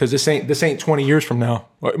 Because this ain't 20 years from now.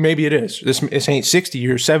 Or maybe it is. This ain't 60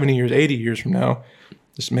 years, 70 years, 80 years from now.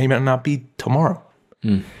 This may not be tomorrow.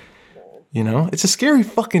 You know, it's a scary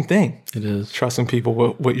fucking thing. It is. Trusting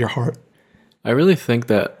people with your heart. I really think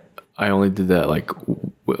that I only did that like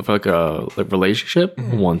with like a relationship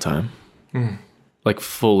one time, like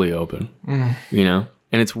fully open, you know?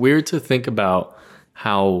 And it's weird to think about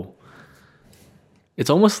how it's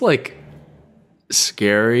almost like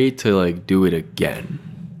scary to like do it again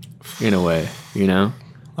in a way, you know?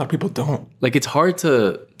 A lot of people don't. Like it's hard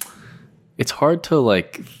to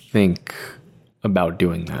like think about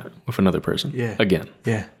doing that with another person again.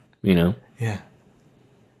 Yeah. You know? Yeah.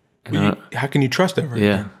 How can you trust ever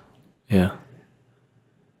again? Yeah.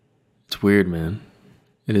 It's weird, man.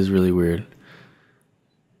 It is really weird.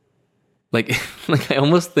 Like I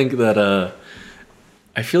almost think that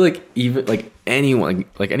I feel like even like anyone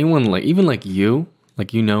like even like you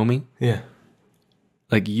know me. Yeah.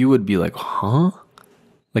 Like you would be like, huh?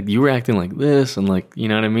 Like you were acting like this and like, you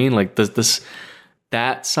know what I mean? Like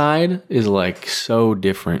that side is like so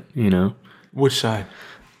different, you know? Which side?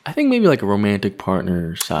 I think maybe like a romantic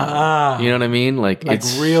partner side. You know what I mean? Like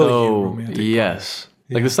it's really so romantic. Yes.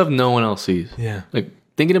 Yeah. Like the stuff no one else sees. Yeah. Like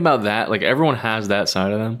thinking about that, like everyone has that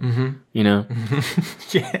side of them. You know?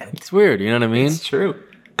 Yeah. It's weird, you know what I mean? It's true.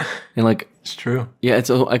 And like it's true. Yeah,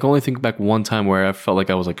 I can only think back one time where I felt like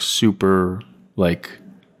I was like super like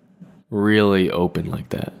really open like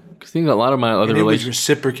that I think a lot of my other And it was relationships.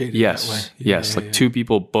 reciprocated. Yes. That way. Yes. Like two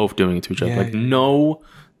people both doing it to each other. Yeah, Like yeah.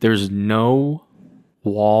 there's no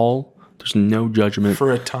wall. There's no judgment.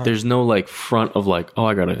 For a time. There's no like front of like, oh,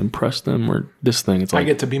 I got to impress them or this thing. It's like, I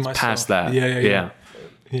get to be it's myself. past that. Yeah.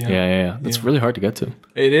 Yeah. It's really hard to get to,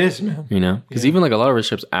 It is, man. you know? Because even like a lot of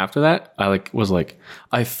relationships after that, I like was like,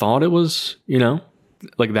 I thought it was, you know,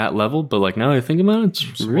 like that level. But like now that I think about it,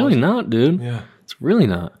 it's really not, dude. Yeah. It's really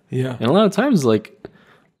not. Yeah. And a lot of times, like,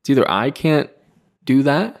 it's either I can't do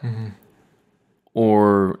that, Mm-hmm.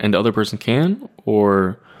 and the other person can,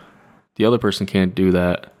 or the other person can't do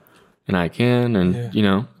that, and I can, and Yeah. you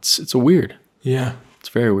know, it's a weird. Yeah. It's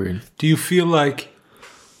very weird. Do you feel like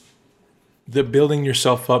the building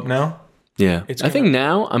yourself up now? Yeah, It's I think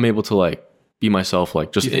now I'm able to like be myself,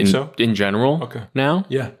 like just You think so? in general. Okay. Now,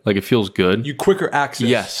 Yeah. like it feels good. You quicker access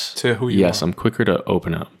Yes. to who you Yes, are. I'm quicker to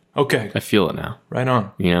open up. Okay. I feel it now. Right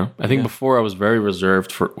on. You know, I think before I was very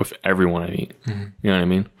reserved with everyone I meet. Mm-hmm. You know what I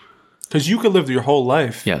mean? Because you could live your whole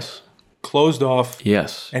life Yes. closed off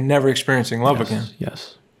Yes. and never experiencing love again.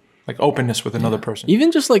 Yes. Like openness with another person.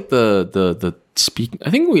 Even just like the speak. I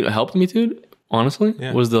think what helped me, dude. Honestly,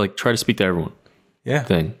 Yeah. was to like try to speak to everyone Yeah.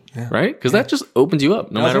 thing, Yeah. right? Because that just opens you up,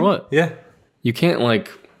 no matter what. Yeah. You can't like,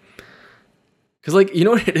 because like you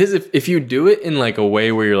know what it is. If you do it in like a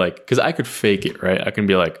way where you're like, because I could fake it, right? I can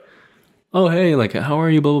be like, oh hey, like how are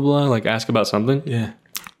you, blah blah blah, like ask about something. Yeah.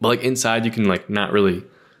 But like inside, you can like not really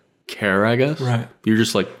care, I guess. Right. You're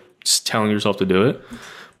just like just telling yourself to do it.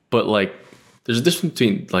 But like, there's a difference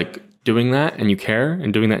between like doing that and you care,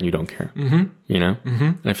 and doing that and you don't care. Mm-hmm. You know. Mm-hmm.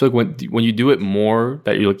 And I feel like when you do it more,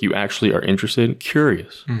 that you actually are interested,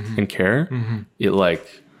 curious, and care, it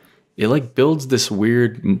like builds this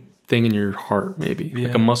weird thing in your heart, maybe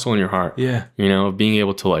like a muscle in your heart. Yeah. You know, of being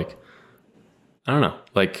able to like, I don't know,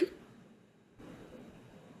 like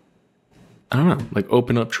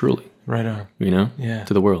open up truly. Right on. You know, Yeah.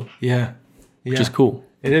 to the world, Yeah. Yeah. which is cool.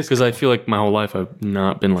 It is. Because I feel like my whole life I've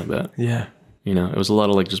not been like that. Yeah. You know, it was a lot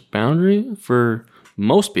of like just boundary for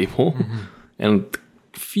most people, and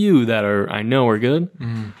few that I know are good.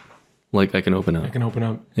 Like I can open up. I can open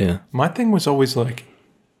up. Yeah. My thing was always like,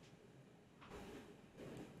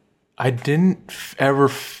 I didn't ever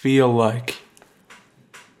feel like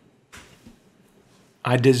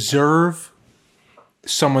I deserve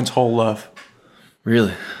someone's whole love,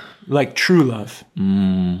 Really. like true love.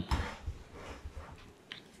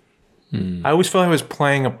 I always felt I was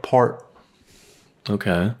playing a part.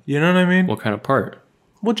 Okay. You know what I mean? What kind of part?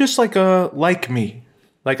 Well, just like me.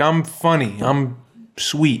 Like I'm funny. I'm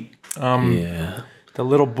sweet. Yeah. The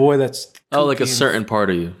little boy that's Oh, like a kooky and- certain part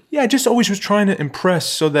of you. Yeah, I just always was trying to impress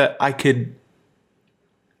so that I could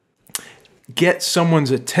get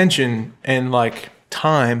someone's attention and like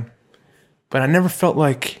time, but I never felt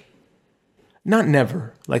like, not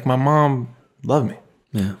never, like my mom loved me.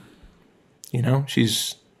 Yeah. You know, she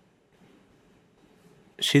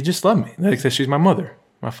just loved me. Like she's my mother.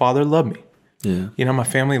 My father loved me. Yeah. You know, my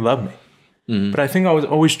family loved me. But I think I was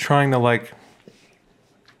always trying to like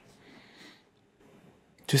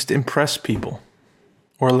just impress people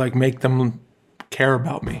or like make them care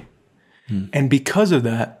about me. And because of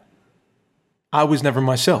that, I was never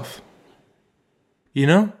myself. You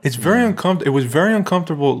know, it's very uncomfortable. It was very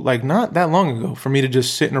uncomfortable, like not that long ago, for me to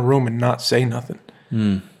just sit in a room and not say nothing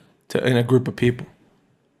in a group of people.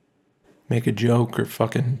 Make a joke or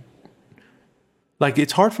fucking. Like,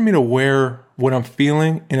 it's hard for me to wear what I'm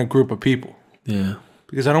feeling in a group of people Yeah.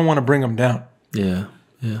 because I don't want to bring them down. Yeah.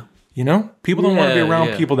 Yeah. You know, people don't want to be Yeah, around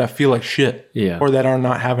yeah. people that feel like shit, Yeah. or that are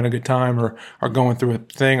not having a good time, or are going through a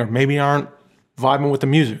thing, or maybe aren't vibing with the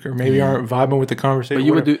music, or maybe aren't vibing with the conversation. But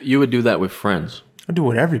you would do that with friends, I do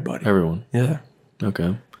with everybody. everyone. Yeah,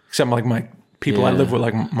 Okay. except like my people I Yeah. live with,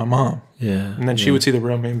 like my mom, Yeah. and then she would see the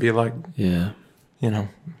real me and be like, Yeah. you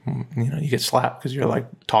get slapped because you're like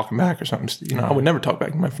talking back or something. You know, I would never talk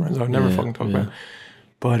back to my friends. I would never Yeah, fucking talk yeah. back.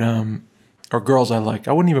 But or girls I like,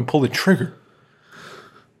 I wouldn't even pull the trigger.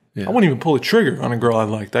 Yeah. I wouldn't even pull the trigger on a girl I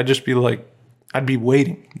liked. I'd just be like, I'd be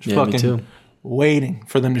waiting, just Yeah, me fucking too. waiting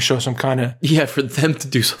for them to show some kind of. Yeah, for them to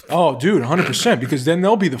do something. Oh, dude, 100%. Because then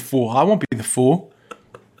they'll be the fool. I won't be the fool.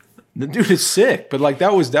 The dude is sick, but like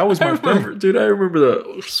that was my thing. Dude, I remember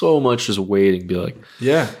that so much. Just waiting, be like,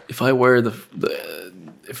 Yeah. if I wear the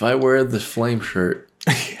flame shirt,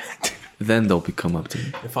 then they'll come up to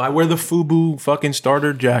me. If I wear the FUBU fucking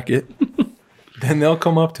starter jacket, then they'll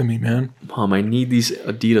come up to me, man. Mom, I need these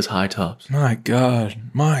Adidas high tops. My God,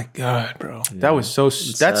 bro. That was so.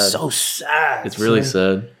 That's sad. so sad. It's really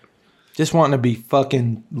sad. just wanting to be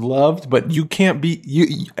fucking loved, but you can't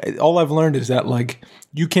be all I've learned is that like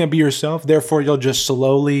you can't be yourself, therefore you'll just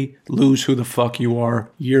slowly lose who the fuck you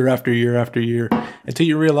are year after year after year until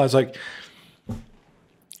you realize like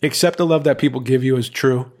accept the love that people give you as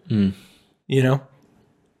true. You know?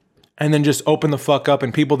 And then just open the fuck up,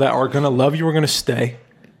 and people that are going to love you are going to stay.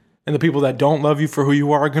 And the people that don't love you for who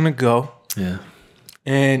you are going to go. Yeah.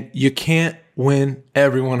 And you can't win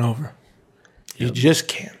everyone over. You just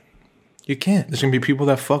can't. You can't. There's going to be people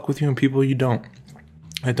that fuck with you and people you don't.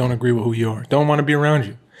 That don't agree with who you are. Don't want to be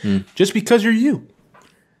around you. Just because you're you.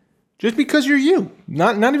 Just because you're you.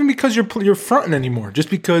 Not even because you're fronting anymore. Just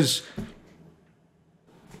because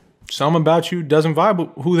something about you doesn't vibe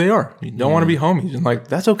with who they are. You don't want to be homies. And like,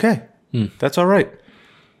 that's okay. That's all right.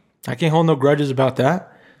 I can't hold no grudges about that.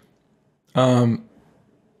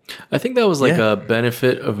 I think that was like a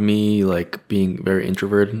benefit of me like being very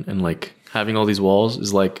introverted and like having all these walls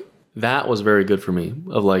is like that was very good for me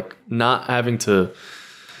of like not having to.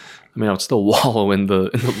 I mean, I would still wallow in the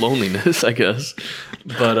loneliness, I guess,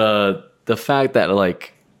 but the fact that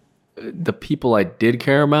like the people I did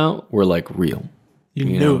care about were like real. You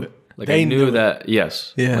knew know? it. Like They I knew knew that.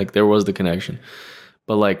 Yes. Yeah. Like there was the connection,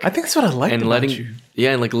 but like I think that's what I liked and about letting you.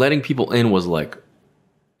 yeah, and like letting people in was like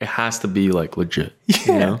it has to be like legit. Yeah.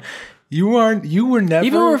 You know? You were never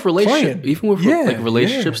Even with relationship, playing. even with like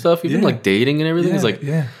relationship stuff, even like dating and everything, it's like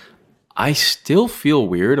I still feel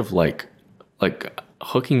weird of like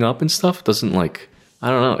hooking up and stuff doesn't like I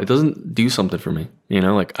don't know, it doesn't do something for me, you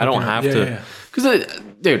know, like I don't have to because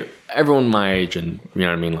dude, everyone my age and you know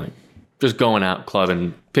what I mean, like just going out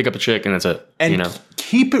clubbing, pick up a chick and that's it, and you know,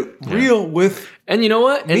 keep it real with and you know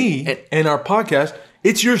what, me and our podcast.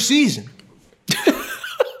 It's your season.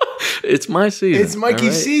 It's my season. It's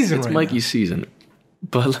Mikey's season. It's right Mikey's season.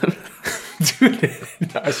 But dude,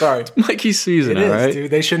 sorry, Mikey's season. it all is, right,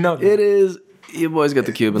 dude. They should know. That. It is. Your boy's got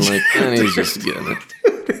the Cuban link, and he's just getting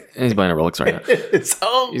it. And he's buying a Rolex right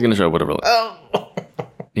now. He's gonna show up with a Rolex.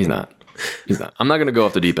 He's not. I'm not gonna go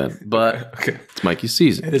off the deep end, but it's Mikey's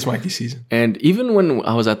season. It is Mikey's season. And even when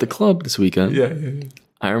I was at the club this weekend,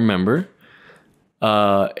 I remember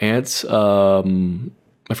Aunt's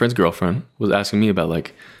my friend's girlfriend was asking me about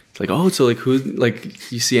like. It's like, oh, so like who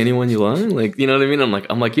like you see anyone you like? Like, you know what I mean?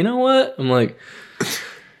 I'm like, you know what? I'm like,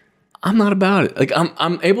 I'm not about it. Like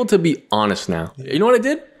I'm able to be honest now. You know what I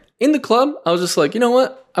did? In the club, I was just like, you know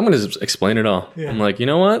what? I'm gonna just explain it all. I'm like, you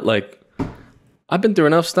know what? Like I've been through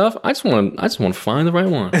enough stuff. I just want to find the right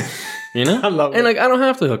one. You know? I love and like I don't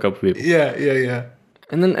have to hook up with people. Yeah.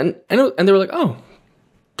 And then and they were like, oh,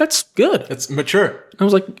 that's good. That's mature. I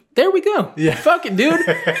was like, there we go. Yeah. Fuck it, dude.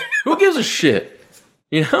 Who gives a shit?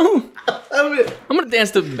 You know? I'm gonna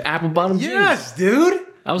dance to Apple Bottom Jeans. Yes, dude.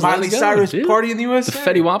 I was Miley Cyrus party in the USA. The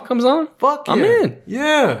Fetty Wap comes on? Fuck yeah. I'm in.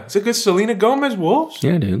 Yeah. It's a good Selena Gomez Wolves.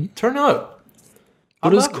 Yeah, dude. Turn up.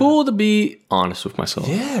 But it's cool to be honest with myself.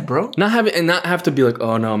 Yeah, bro. Not have to be like,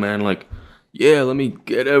 oh no, man, like, yeah, let me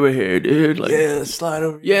get over here, dude. Like, Yeah, slide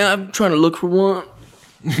over. yeah, I'm trying to look for one.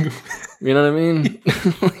 You know what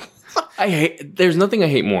I mean? There's nothing I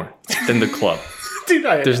hate more than the club. Dude,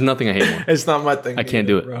 There's nothing I hate more. it's not my thing. I can't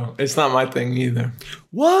do it. Bro. It's not my thing either.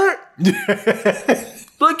 What?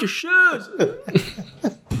 Like your shoes.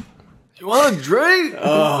 You want a drink?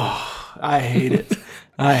 Oh, I hate it.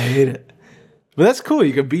 I hate it. But that's cool.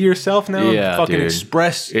 You can be yourself now and fucking dude.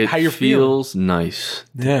 express It how you're feeling. feels nice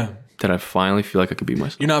Yeah. that I finally feel like I could be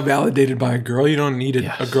myself. You're not validated by a girl. You don't need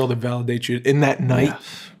a girl to validate you in that night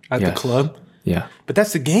at the club. Yeah. But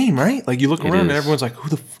that's the game, right? Like you look around and is. everyone's like,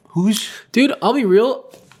 who's? Dude, I'll be real.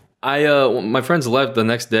 My friends left the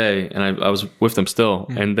next day, and I was with them still,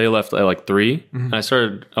 and they left at like 3. And I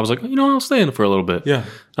was like, you know, I'll stay in for a little bit. Yeah.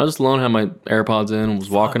 I was just alone, had my AirPods in, was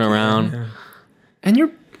walking around, and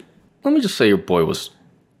let me just say, your boy was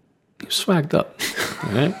swagged up.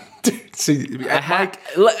 All right? See,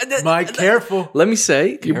 Mike, careful. let me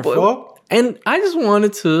say, your boy, Careful. and I just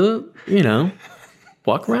wanted to, you know,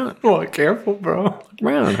 walk around. Well, careful, bro.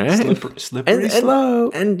 Around, right? Slippery slow.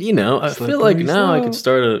 And you know, I feel like Slippery now I slow. could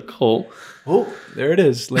start a cult. Oh, there it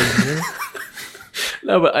is, ladies and gentlemen.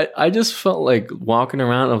 No, but I just felt like walking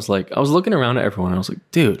around. I was looking around at everyone. I was like,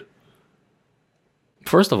 dude,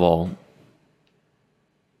 first of all,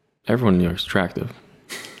 everyone in New York's attractive,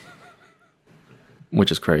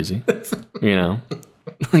 which is crazy. You know,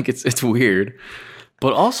 like it's weird.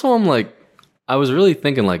 But also, I'm like, I was really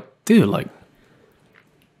thinking, like, dude, like,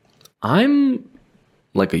 I'm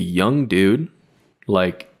like a young dude,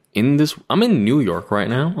 like I'm in New York right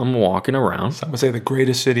now. I'm walking around. I'm gonna say the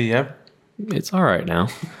greatest city ever. It's all right now.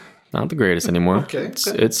 Not the greatest anymore. Okay.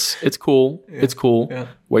 It's cool. It's cool. Yeah.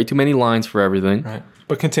 Way too many lines for everything. Right.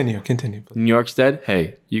 But continue. Please. New York's dead.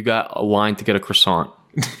 Hey, you got a line to get a croissant.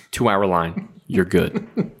 2-hour line. You're good.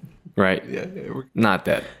 Right? Yeah. We're Not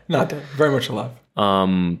dead. not dead. Very much alive. But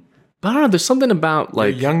I don't know. There's something about A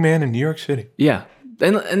like, young man in New York City. yeah,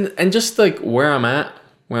 and just like where I'm at,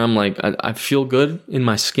 where I'm like, I feel good in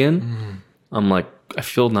my skin. I'm like, I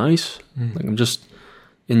feel nice. Like I'm just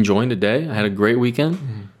enjoying the day. I had a great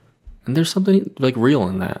weekend, and there's something like real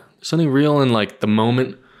in that. There's something real in like the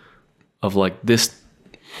moment of like this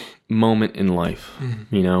moment in life,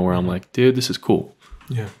 you know, where I'm like, dude, this is cool.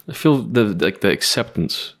 Yeah. I feel the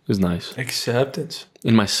acceptance is nice Acceptance.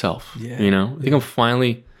 in myself. Yeah. You know, I think I'm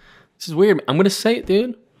finally. This is weird. I'm gonna say it,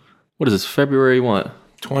 dude. What is this? February what?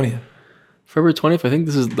 20th. February 20th. I think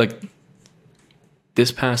this is like.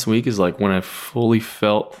 This past week is like when I fully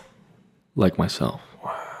felt like myself.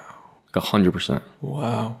 Wow. Like 100%.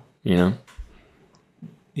 Wow. You know?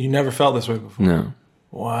 You never felt this way before. No.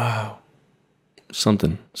 Wow.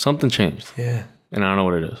 Something changed, Yeah. and I don't know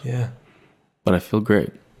what it is, Yeah. but I feel great.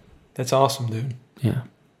 That's awesome, dude. Yeah.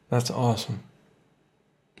 That's awesome.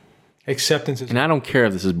 Acceptance is. And I don't care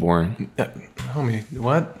if this is boring. Homie,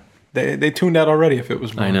 what? They tuned out already if it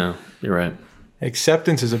was more. I know. You're right.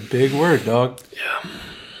 Acceptance is a big word, dog. Yeah.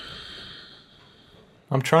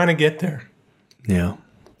 I'm trying to get there. Yeah.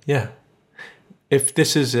 Yeah. If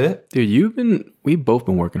this is it, Dude, we've both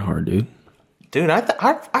been working hard, dude. dude,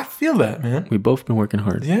 I feel that, man. We've both been working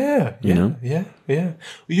hard. Yeah. You know? Yeah. Yeah.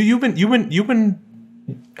 You've been.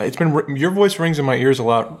 It's been your voice rings in my ears a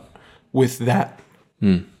lot with that.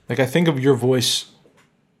 Like I think of your voice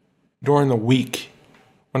during the week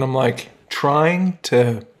when I'm like trying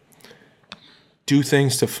to do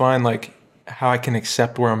things to find like how I can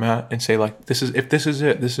accept where I'm at and say like if this is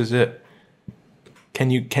it. Can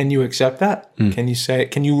you accept that? Can you say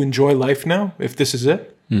can you enjoy life now if this is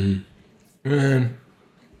it? And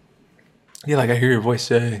yeah, like I hear your voice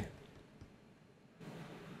say,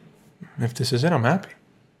 if this is it, I'm happy.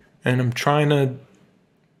 And I'm trying to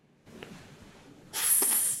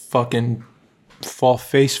fucking fall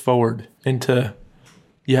face forward into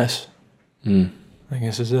yes. I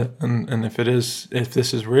guess this is it. And if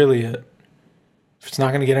this is really it, if it's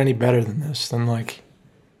not gonna get any better than this, then like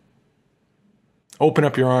open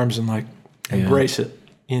up your arms and like embrace it,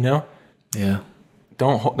 you know? Yeah.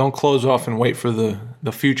 Don't close off and wait for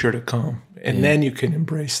the future to come. And then you can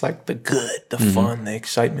embrace like the good, the fun, the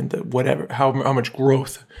excitement, the whatever, how much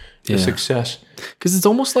growth, the success. Because it's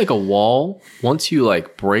almost like a wall. Once you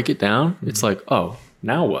like break it down, it's like, oh,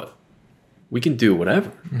 now what? We can do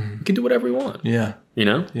whatever. We can do whatever we want. Yeah. You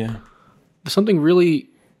know? Yeah. There's something really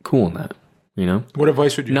cool in that. You know? What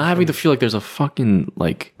advice would you Not having to feel like there's a fucking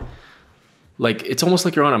like it's almost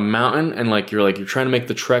like you're on a mountain and like you're trying to make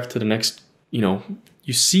the trek to the next, you know,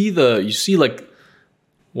 you see like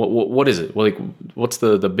what is it? Well, like what's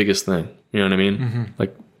the biggest thing? You know what I mean?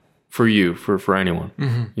 Like for you, for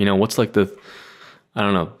anyone. You know, what's like the I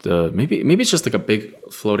don't know, maybe it's just like a big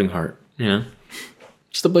floating heart, you know?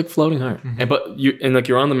 Just a big floating heart. And but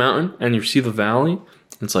you're on the mountain and you see the valley, and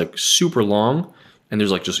it's like super long and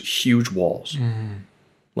there's like just huge walls.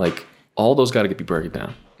 Like all those got to be broken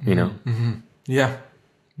down, you know? Yeah.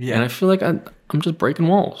 Yeah. And I feel like I'm just breaking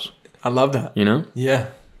walls, I love that. you know? Yeah.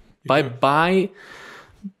 By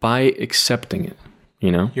accepting it,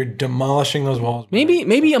 you know? You're demolishing those walls.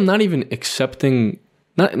 Maybe I'm not even accepting.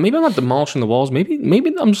 Maybe I'm not demolishing the walls. Maybe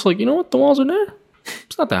I'm just like, you know what? The walls are there.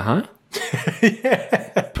 It's not that high.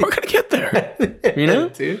 We're gonna get there. You know,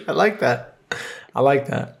 Dude, I like that. I like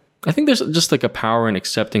that. I think there's just like a power in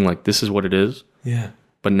accepting like this is what it is. Yeah.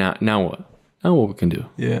 But now what? Now what we can do?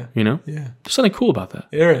 Yeah. You know? Yeah. There's something cool about that.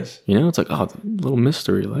 There is. You know, it's like the little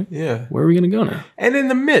mystery. Like, Yeah. where are we gonna go now? And in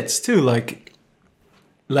the midst too, like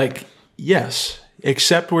yes,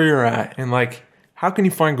 accept where you're at, and like, how can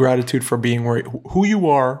you find gratitude for being who you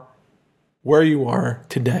are, where you are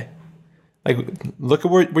today? Like, look at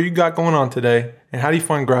what you got going on today, and how do you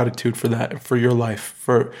find gratitude for that, for your life?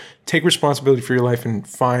 Take responsibility for your life and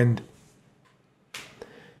find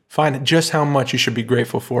just how much you should be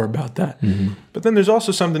grateful for about that. But then there's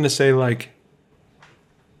also something to say like,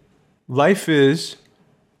 life is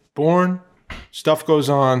born, stuff goes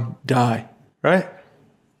on, die, right?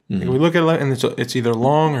 Like we look at life and it's either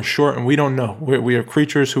long or short, and we don't know. We are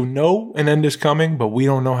creatures who know an end is coming, but we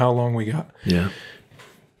don't know how long we got. Yeah.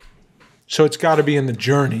 So it's got to be in the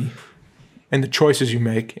journey and the choices you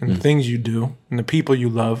make and the things you do and the people you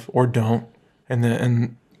love or don't.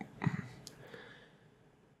 And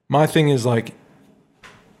my thing is like,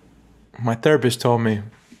 my therapist told me,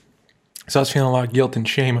 because I was feeling a lot of guilt and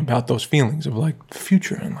shame about those feelings of like the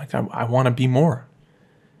future, and like I want to be more.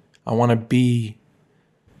 I want to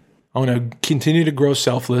continue to grow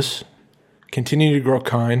selfless, continue to grow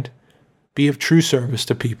kind, be of true service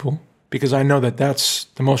to people, because I know that that's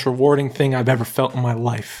the most rewarding thing I've ever felt in my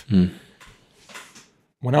life.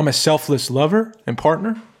 When I'm a selfless lover and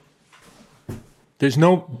partner, there's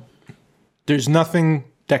nothing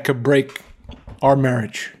that could break our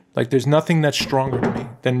marriage. Like, there's nothing that's stronger to me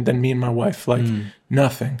than me and my wife. Like,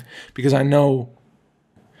 nothing. Because I know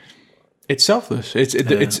it's selfless.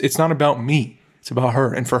 It's not about me. It's about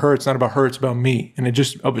her. And for her, it's not about her. It's about me. And it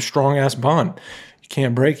just a strong-ass bond. You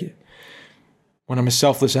can't break it. When I'm a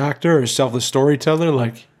selfless actor or a selfless storyteller,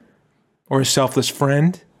 like, or a selfless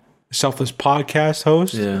friend, a selfless podcast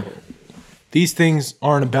host, these things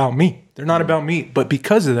aren't about me. They're not about me. But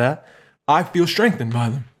because of that, I feel strengthened by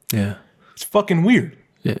them. Yeah. It's fucking weird.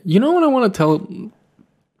 Yeah. You know what I want to tell?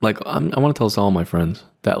 Like, I want to tell this to all my friends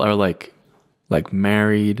that are like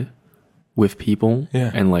married with people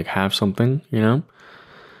and like have something, you know?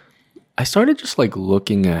 I started just like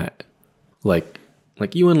looking at like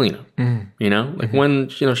you and Lena, you know? Like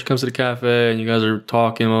when, you know, she comes to the cafe and you guys are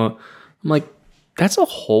talking, I'm like, that's a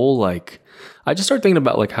whole, like, I just started thinking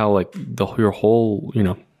about like how like your whole, you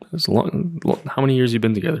know, how many years you've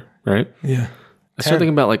been together, right? Yeah. I started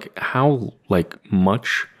thinking about like how like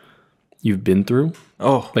much you've been through.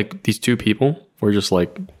 Oh, like these two people were just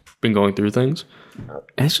like been going through things,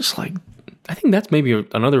 and it's just like I think that's maybe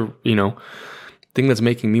another, you know, thing that's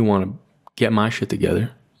making me want to get my shit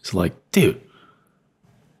together. It's like, dude,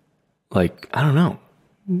 like I don't know,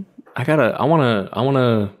 I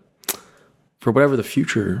wanna for whatever the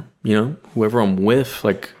future, you know, whoever I'm with,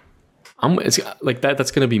 like it's like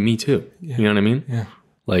that's gonna be me too. Yeah. You know what I mean? Yeah.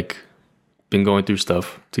 Like been going through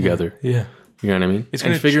stuff together. Yeah. You know what I mean? It's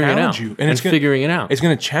going to challenge you. And it's figuring it out. It's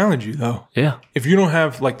going to challenge you, though. Yeah. If you don't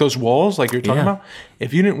have, like, those walls, like you're talking about,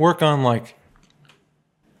 if you didn't work on, like,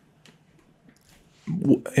 I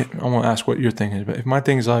want to ask what your thing is, but if my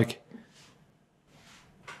thing is, like,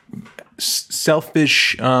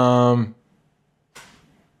 selfish in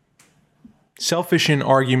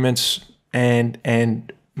arguments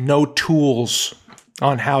and no tools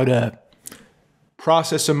on how to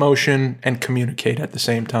process emotion and communicate at the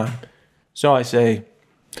same time. So I say,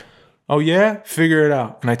 oh yeah, figure it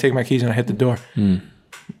out. And I take my keys and I hit the door.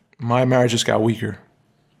 My marriage just got weaker.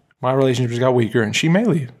 My relationship just got weaker, and she may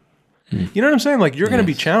leave. You know what I'm saying? Like, you're going to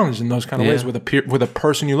be challenged in those kind of ways with a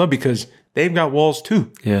person you love, because they've got walls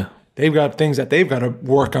too. Yeah. They've got things that they've got to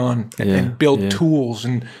work on and build tools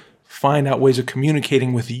and find out ways of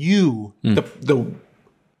communicating with you, the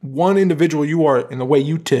one individual you are and the way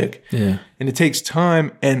you tick. Yeah. And it takes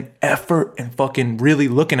time and effort and fucking really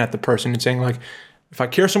looking at the person and saying, like, if I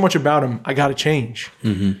care so much about him, I got to change.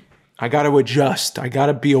 I got to adjust. I got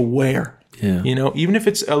to be aware. Yeah. You know, even if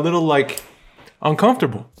it's a little like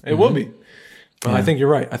uncomfortable, it will be. But I think you're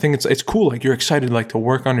right. I think it's cool. Like, you're excited, like, to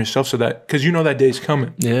work on yourself so that, because you know that day's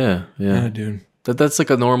coming. Yeah. Yeah, dude. That's like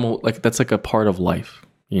a normal, like, that's like a part of life,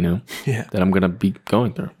 you know? Yeah. That I'm going to be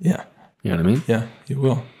going through. Yeah. You know what I mean? Yeah, you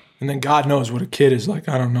will. And then God knows what a kid is like.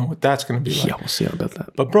 I don't know what that's going to be like. Yeah, we'll see about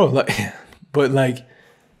that. But bro, like,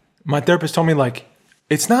 my therapist told me, like,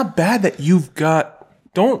 it's not bad that you've got,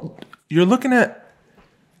 you're looking at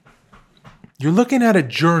a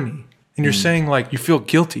journey, and you're saying, like, you feel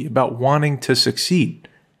guilty about wanting to succeed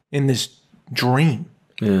in this dream.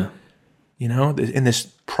 Yeah. You know, in this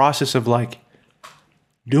process of, like,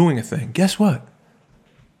 doing a thing. Guess what?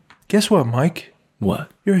 Guess what, Mike?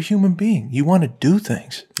 What? You're a human being. You want to do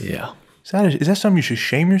things. Yeah. Is that something you should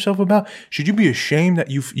shame yourself about? Should you be ashamed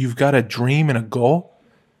that you've got a dream and a goal?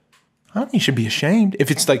 I don't think you should be ashamed.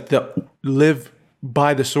 If it's like the live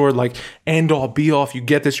by the sword, like end all be all. If you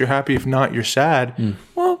get this, you're happy. If not, you're sad.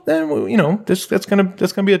 Well, then, you know, that's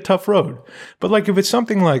gonna be a tough road. But like, if it's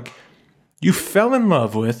something like you fell in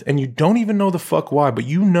love with and you don't even know the fuck why, but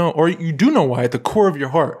you know, or you do know why at the core of your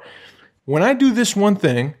heart. When I do this one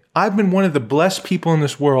thing, I've been one of the blessed people in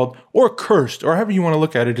this world, or cursed, or however you want to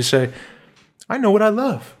look at it, to say, I know what I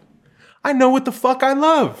love. I know what the fuck I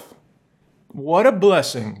love. What a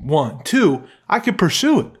blessing. 1. 2, I could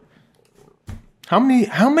pursue it. How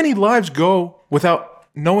many lives go without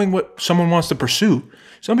knowing what someone wants to pursue?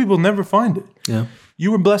 Some people never find it. Yeah.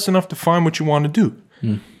 You were blessed enough to find what you want to do.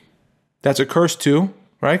 That's a curse too,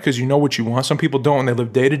 right? Because you know what you want. Some people don't, and they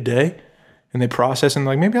live day to day, and they process and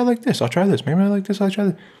like, maybe I like this, I'll try this. Maybe I like this, I'll try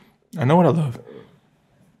this. I know what I love.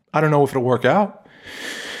 I don't know if it'll work out,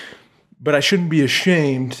 but I shouldn't be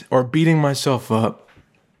ashamed or beating myself up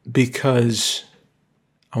because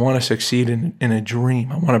I want to succeed in a dream.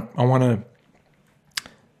 I want to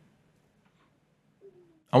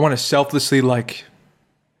I want to selflessly like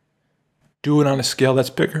do it on a scale that's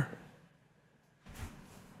bigger.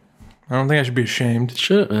 I don't think I should be ashamed.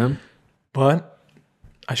 Shit, man. But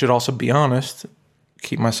I should also be honest,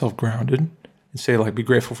 keep myself grounded, and say, like, be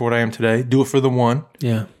grateful for what I am today. Do it for the one.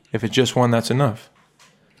 Yeah. If it's just one, that's enough.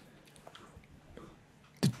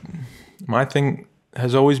 My thing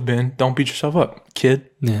has always been, don't beat yourself up, kid.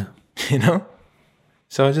 Yeah. You know?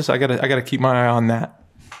 So it's just, I gotta keep my eye on that.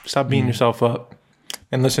 Stop beating yourself up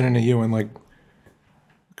and listening to you and, like,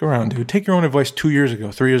 look around, dude. Take your own advice 2 years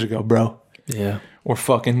ago, 3 years ago, bro. Yeah. Or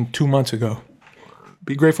fucking 2 months ago.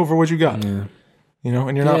 Be grateful for what you got. Yeah. You know,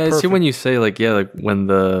 and you're not perfect. See, when you say like, like when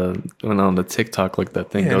on the TikTok, like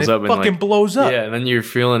that thing goes and up it and fucking like, blows up. Yeah, and then you're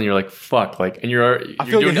like, fuck, like, and you're I feel like a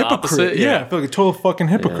doing the hypocrite. opposite. Yeah, I feel like a total fucking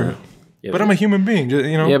hypocrite. Yeah, but I'm a human being,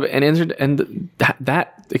 you know. Yeah, but and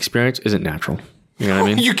that experience isn't natural. You know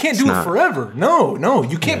what I mean? You can't do it forever. No,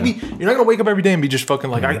 you can't be. You're not gonna wake up every day and be just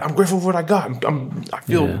fucking like, I'm grateful for what I got. I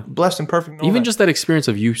feel blessed and perfect. And even just that experience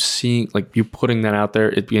of you seeing, like, you putting that out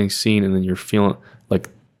there, it being seen, and then you're feeling like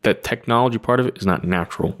that technology part of it is not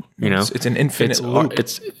natural. You know, it's an infinite loop.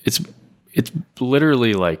 It's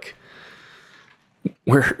literally like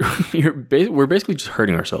we're basically just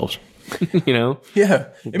hurting ourselves. You know? Yeah.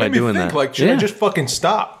 It by made me doing think, that. like, should I just fucking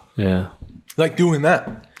stop? Yeah. Like doing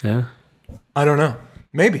that. Yeah. I don't know.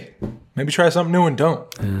 Maybe try something new and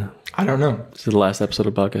don't. Yeah. I don't know. This is the last episode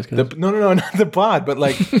of podcast, guys. No, not the pod, but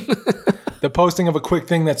like the posting of a quick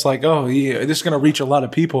thing that's like, oh, yeah, this is gonna reach a lot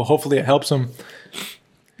of people. Hopefully, it helps them.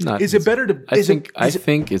 Is it better to? I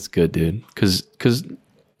think it's good, dude. Because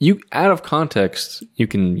you, out of context, you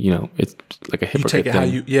can, it's like a hypocrite. You take it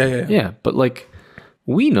thing. Yeah. But like,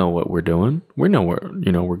 we know what we're doing. We know what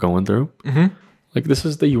we're going through. Mm-hmm. Like, this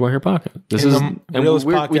is the You Are Here podcast. This is, and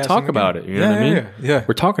we talk about it. You know what I mean? Yeah.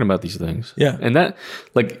 We're talking about these things. Yeah. And that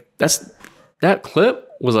clip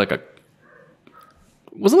was like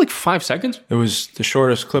was it like 5 seconds? It was the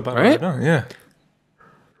shortest clip I've ever done. Yeah.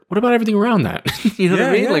 What about everything around that? You know what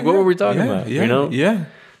I mean? Like, what were we talking about? Yeah, you know? Yeah.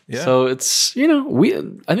 So it's,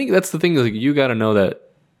 I think that's the thing. Like, you got to know that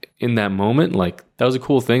in that moment, like, that was a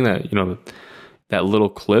cool thing that, that little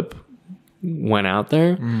clip went out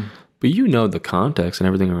there. But the context and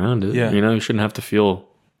everything around it. Yeah. You shouldn't have to feel,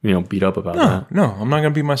 beat up about that. No, I'm not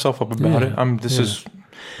gonna beat myself up about it.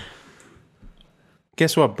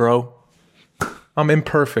 Guess what, bro? I'm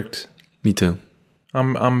imperfect. Me too.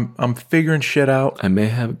 I'm figuring shit out. I may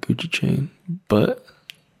have a Gucci chain, but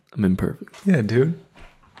I'm imperfect. Yeah, dude.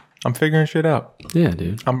 I'm figuring shit out. Yeah,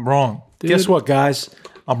 dude. I'm wrong. Dude. Guess what, guys?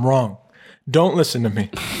 I'm wrong. Don't listen to me.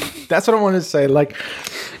 That's what I wanted to say. Like,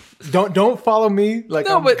 don't follow me like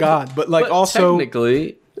I'm God. But like, also,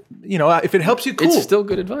 technically, if it helps you, cool. It's still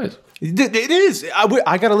good advice. It is.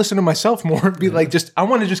 I got to listen to myself more and be like, I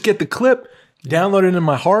want to just get the clip, download it in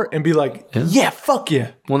my heart, and be like, yeah, fuck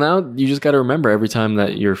yeah. Well, now you just got to remember every time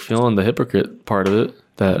that you're feeling the hypocrite part of it,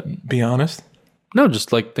 that be honest. No,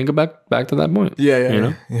 just like think back to that point.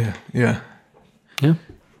 Yeah.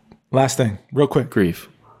 Last thing, real quick. Grief.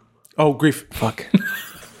 Oh, grief. Fuck.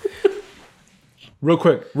 Real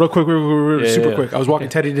quick, super quick. I was walking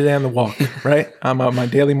Teddy today on the walk, right? I'm on my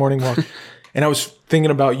daily morning walk. And I was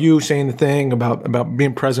thinking about you saying the thing about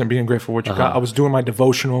being present, being grateful for what you got. I was doing my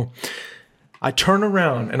devotional. I turn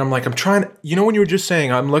around and I'm like, I'm trying to, when you were just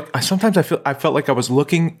saying, sometimes I felt like I was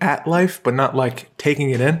looking at life, but not like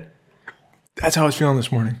taking it in. That's how I was feeling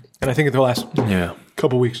this morning. And I think at the last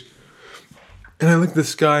couple weeks. And I looked at the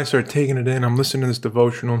sky, started taking it in. I'm listening to this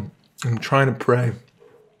devotional. I'm trying to pray.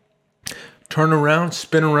 Turn around,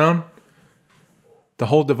 spin around. The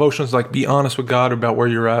whole devotion is like, be honest with God about where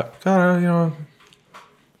you're at. God, I don't know.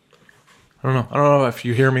 I don't know if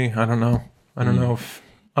you hear me. I don't know. I don't know if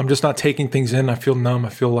I'm just not taking things in. I feel numb. I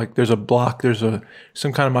feel like there's a block. There's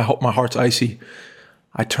some kind of my heart's icy.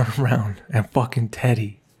 I turn around and fucking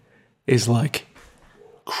Teddy is like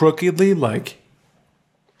crookedly like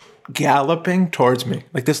galloping towards me.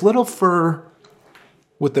 Like this little fur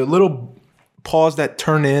with the little paws that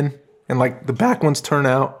turn in and like the back ones turn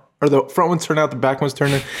out, or the front ones turn out, the back ones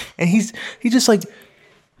turn in. And he just like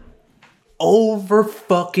over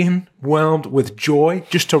fucking whelmed with joy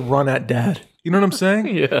just to run at Dad. You know what I'm saying?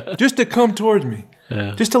 Yeah. Just to come towards me.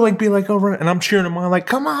 Yeah. Just to like be like, oh, run. And I'm cheering him on like,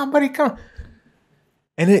 come on, buddy, come on.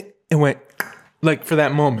 And it went like for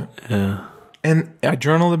that moment. Yeah. And I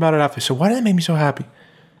journaled about it after. So why did that make me so happy?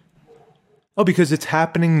 Oh, because it's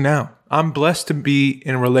happening now. I'm blessed to be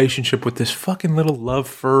in a relationship with this fucking little love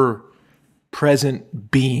for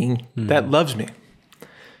present being that loves me.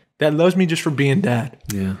 That loves me just for being Dad.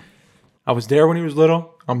 Yeah. I was there when he was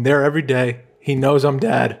little. I'm there every day. He knows I'm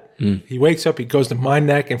Dad. He wakes up, he goes to my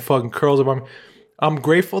neck and fucking curls up on me. I'm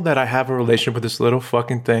grateful that I have a relationship with this little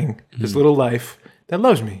fucking thing, this little life that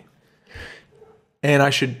loves me. And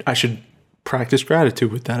I should practice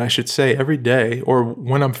gratitude with that. I should say every day, or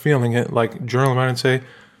when I'm feeling it, like journal about it and say,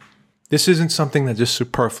 this isn't something that's just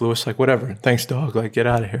superfluous, like whatever. Thanks, dog. Like, get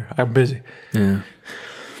out of here. I'm busy. Yeah.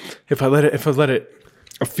 If I let it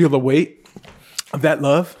I feel the weight of that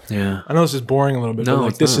love. Yeah. I know this is boring a little bit, No, but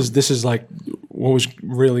like it's this is like what was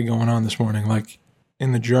really going on this morning. Like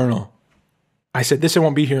in the journal, I said this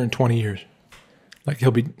won't be here in 20 years. Like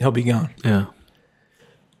he'll be gone. Yeah.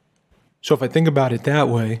 So if I think about it that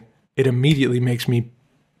way, it immediately makes me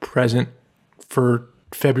present for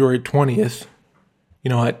February 20th,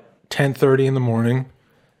 at 10:30 in the morning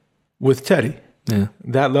with Teddy. Yeah.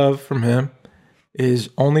 That love from him is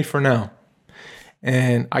only for now.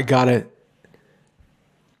 And I gotta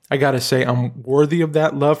say I'm worthy of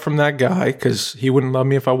that love from that guy, because he wouldn't love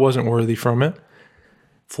me if I wasn't worthy for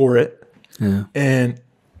it. Yeah. And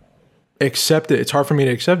accept it. It's hard for me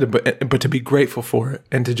to accept it, but to be grateful for it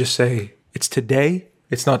and to just say, it's today,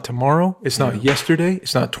 it's not tomorrow, it's not yesterday,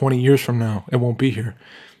 it's not 20 years from now. It won't be here.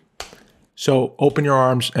 So open your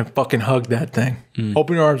arms and fucking hug that thing.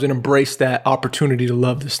 Open your arms and embrace that opportunity to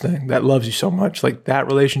love this thing that loves you so much. Like that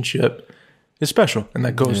relationship is special. And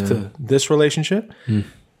that goes to this relationship,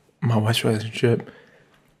 my wife's relationship,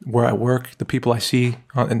 where I work, the people I see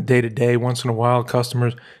on day to day, once in a while,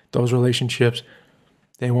 customers, those relationships,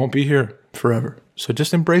 they won't be here forever. So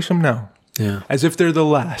just embrace them now. Yeah. As if they're the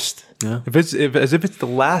last. Yeah. As if it's the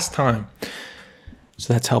last time.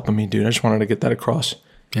 So that's helping me, dude. I just wanted to get that across.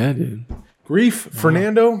 Yeah, dude. Grief,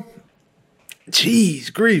 Fernando.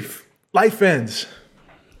 Jeez, grief. Life ends.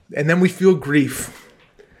 And then we feel grief.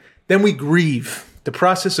 Then we grieve. The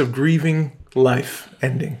process of grieving life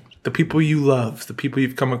ending. The people you love, the people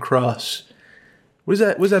you've come across. What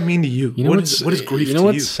does that mean to you? What is grief to you?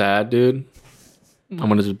 What's sad, dude? I'm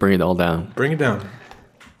going to just bring it all down. Bring it down.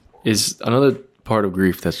 Is another part of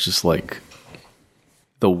grief that's just like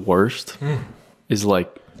the worst is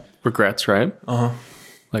like regrets, right? Uh-huh.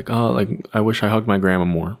 Like, I wish I hugged my grandma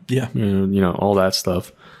more. Yeah. All that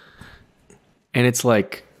stuff. And it's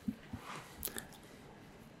like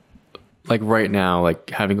right now, like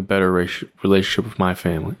having a better relationship with my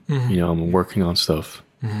family. I'm working on stuff.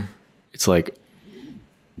 It's like,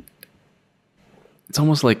 it's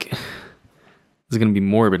almost like it's going to be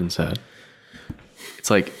morbid and sad. It's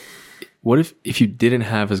like, what if you didn't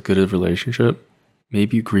have as good a relationship,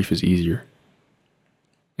 maybe grief is easier.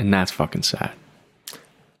 And that's fucking sad.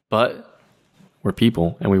 But we're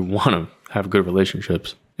people and we want to have good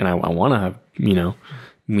relationships. And I want to have,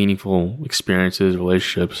 meaningful experiences,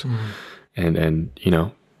 relationships, and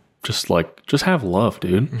just have love,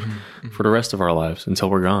 dude, for the rest of our lives until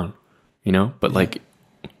we're gone, But like,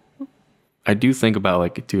 I do think about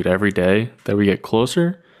like, dude, every day that we get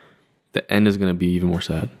closer, the end is going to be even more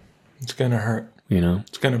sad. It's going to hurt.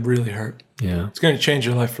 It's going to really hurt. Yeah. It's going to change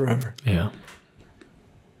your life forever. Yeah.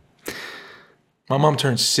 My mom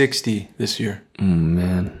turned 60 this year.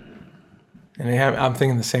 Man. And I'm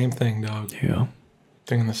thinking the same thing, dog. Yeah.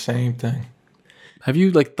 Thinking the same thing. Have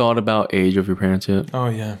you like thought about age of your parents yet? Oh,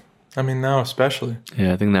 yeah. I mean, now especially.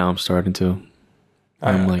 Yeah, I think now I'm starting to.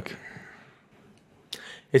 I'm like...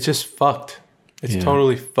 It's just fucked. It's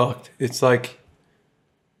totally fucked. It's like...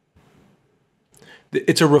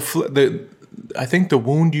 It's I think the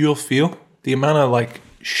wound you'll feel, the amount of like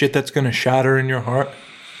shit that's going to shatter in your heart,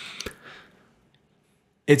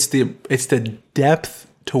 it's the depth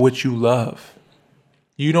to which you love.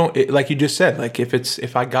 You don't, like you just said, like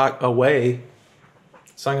if I got away,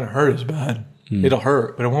 it's not going to hurt as bad. It'll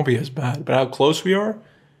hurt, but it won't be as bad. But how close we are,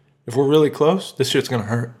 if we're really close, this shit's going to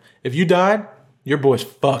hurt. If you died, your boy's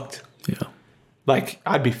fucked. Yeah. Like,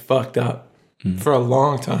 I'd be fucked up for a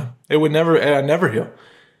long time. I'd never heal,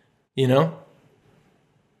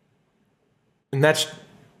 And that's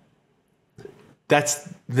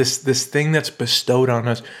this thing that's bestowed on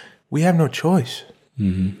us. We have no choice.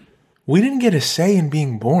 We didn't get a say in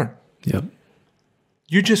being born. Yep.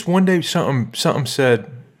 You just one day something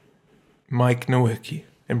said, Mike Nowicki,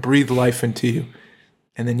 and breathed life into you.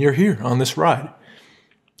 And then you're here on this ride.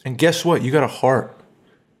 And guess what? You got a heart.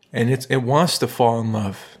 And it wants to fall in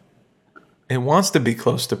love. It wants to be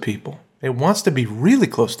close to people. It wants to be really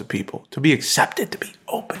close to people, to be accepted, to be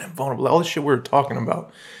open and vulnerable, all the shit we were talking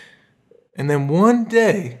about. And then one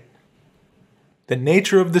day, the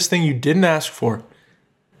nature of this thing you didn't ask for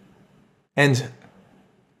ends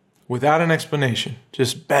without an explanation.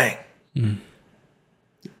 Just bang.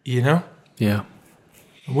 Yeah.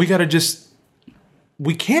 We got to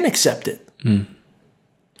we can't accept it.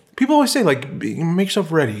 People always say, like, make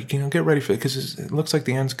yourself ready. Get ready for it because it looks like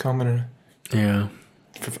the end's coming. Yeah.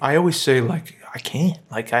 I always say, like, I can't.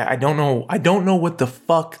 Like, I don't know. I don't know what the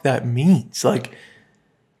fuck that means. Like,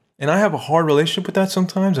 and I have a hard relationship with that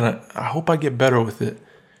sometimes, and I hope I get better with it.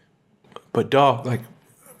 But dog, like,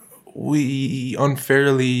 we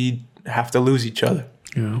unfairly have to lose each other.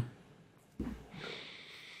 Yeah.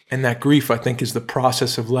 And that grief, I think, is the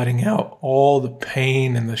process of letting out all the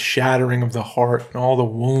pain and the shattering of the heart and all the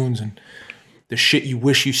wounds and the shit you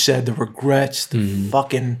wish you said, the regrets, the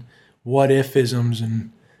fucking what-if-isms.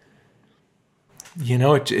 And, you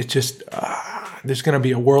know, it just, there's going to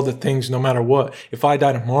be a world of things no matter what. If I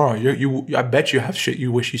die tomorrow, I bet you have shit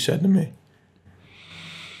you wish you said to me.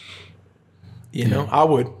 You know, I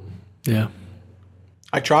would. Yeah.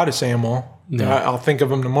 I try to say them all. Yeah. I'll think of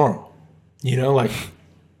them tomorrow. You know, like,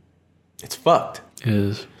 it's fucked. It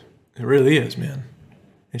is. It really is, man.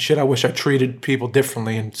 And shit, I wish I treated people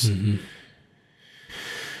differently and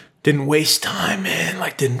didn't waste time, man.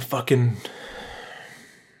 Like, didn't fucking...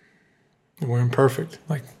 We're imperfect.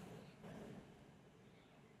 Like...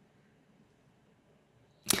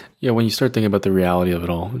 Yeah, when you start thinking about the reality of it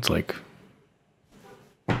all, it's like...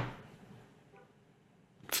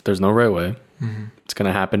 There's no right way. It's going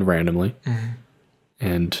to happen randomly.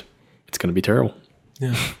 And it's going to be terrible.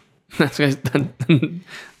 Yeah. It's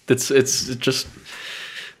just,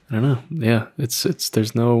 I don't know. Yeah,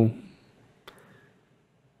 there's no,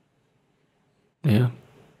 yeah.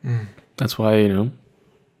 That's why, you know,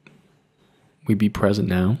 we be present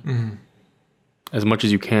now as much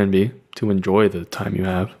as you can be to enjoy the time you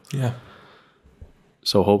have. Yeah.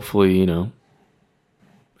 So hopefully, you know,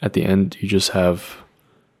 at the end, you just have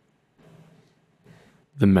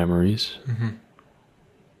the memories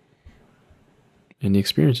and the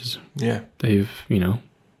experiences they've, you know,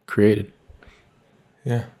 created.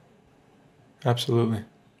 Yeah. Absolutely.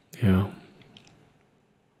 Yeah.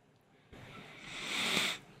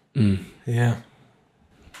 Yeah.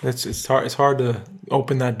 It's hard to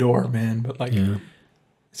open that door, man, but like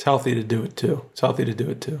it's healthy to do it too.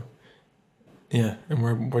 Yeah, and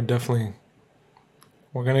we're definitely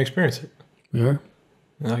going to experience it. We are.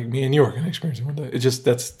 Like me and you are going to experience it one day. It just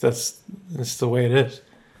that's the way it is.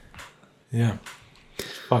 Yeah.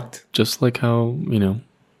 Fucked. Just like how, you know,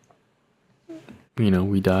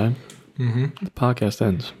 we die. The podcast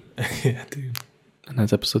ends. Yeah, dude. And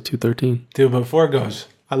that's episode 213. Dude, but before it goes,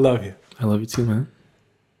 I love you. I love you too, man.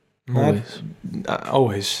 Always.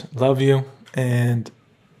 Always. Love you. And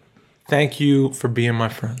thank you for being my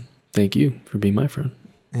friend. Thank you for being my friend.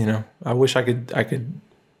 You know, I wish I could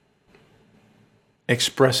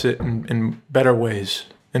express it in better ways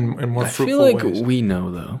and more fruitful ways. I feel like we know,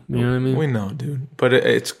 though. You know what I mean? We know, dude. But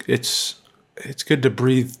it's good to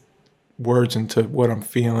breathe words into what I'm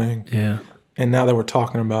feeling. Yeah. And now that we're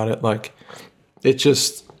talking about it, like, it's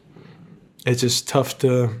just tough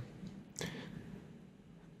to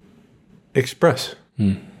express.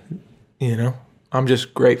 You know, I'm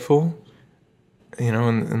just grateful. You know,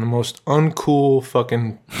 in the most uncool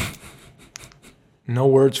fucking no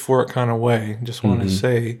words for it kind of way. Just want to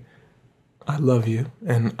say I love you,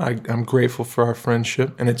 and I'm grateful for our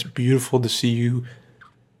friendship, and it's beautiful to see you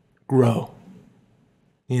grow.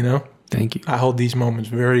 You know? Thank you. I hold these moments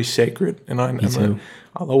very sacred, and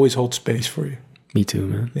I'll always hold space for you. Me too,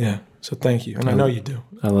 man. Yeah. So thank you, and I know you do.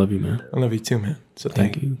 I love you, man. I love you too, man. So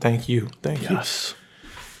thank you. Thank you. Yes.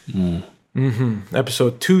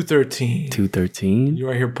 Episode 213. 213. You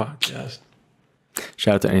Are Here podcast.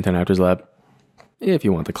 Shout out to Anytime Actors Lab. If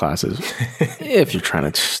you want the classes, if you're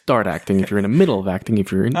trying to start acting, if you're in the middle of acting,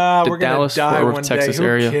 if you're in the Dallas, Fort Worth, Texas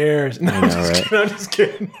area. Who cares? No, I'm just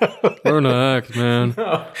kidding. We're gonna act, man.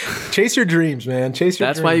 No. Chase your dreams, man.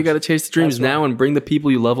 That's why you got to chase the dreams now and bring the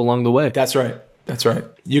people you love along the way. That's right.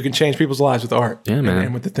 You can change people's lives with art. Yeah, man.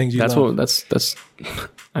 And with the things you love. That's.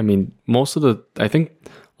 I mean, I think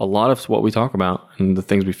a lot of what we talk about and the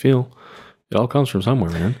things we feel, it all comes from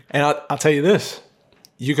somewhere, man. And I'll tell you this.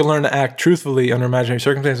 You can learn to act truthfully under imaginary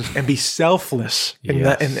circumstances and be selfless in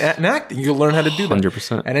acting. You can learn how to do that.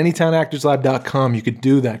 100%. At anytimeactorslab.com, you could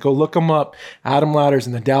do that. Go look them up. Adam Ladders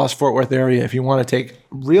in the Dallas-Fort Worth area. If you want to take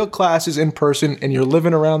real classes in person and you're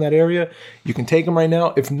living around that area, you can take them right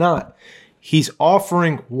now. If not, he's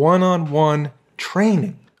offering one-on-one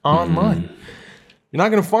training online. You're not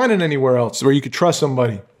going to find it anywhere else where you could trust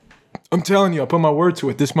somebody. I'm telling you, I put my word to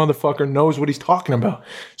it. This motherfucker knows what he's talking about.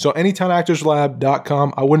 So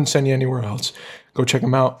anytimeactorslab.com. I wouldn't send you anywhere else. Go check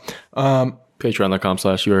him out.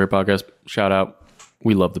 Patreon.com/You Are Here podcast. Shout out.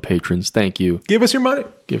 We love the patrons. Thank you. Give us your money.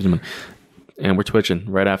 And we're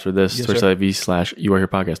twitching right after this. Yes, Twitch.tv/You Are Here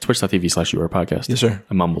podcast. Twitch.tv/You Are Podcast. Yes, sir.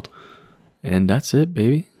 I mumbled. And that's it,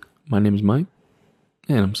 baby. My name is Mike.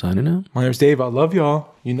 And I'm signing out. My name's Dave. I love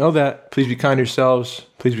y'all. You know that. Please be kind to yourselves.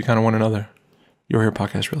 Please be kind to one another. Your Hair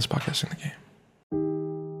Podcast, realest podcast in the game.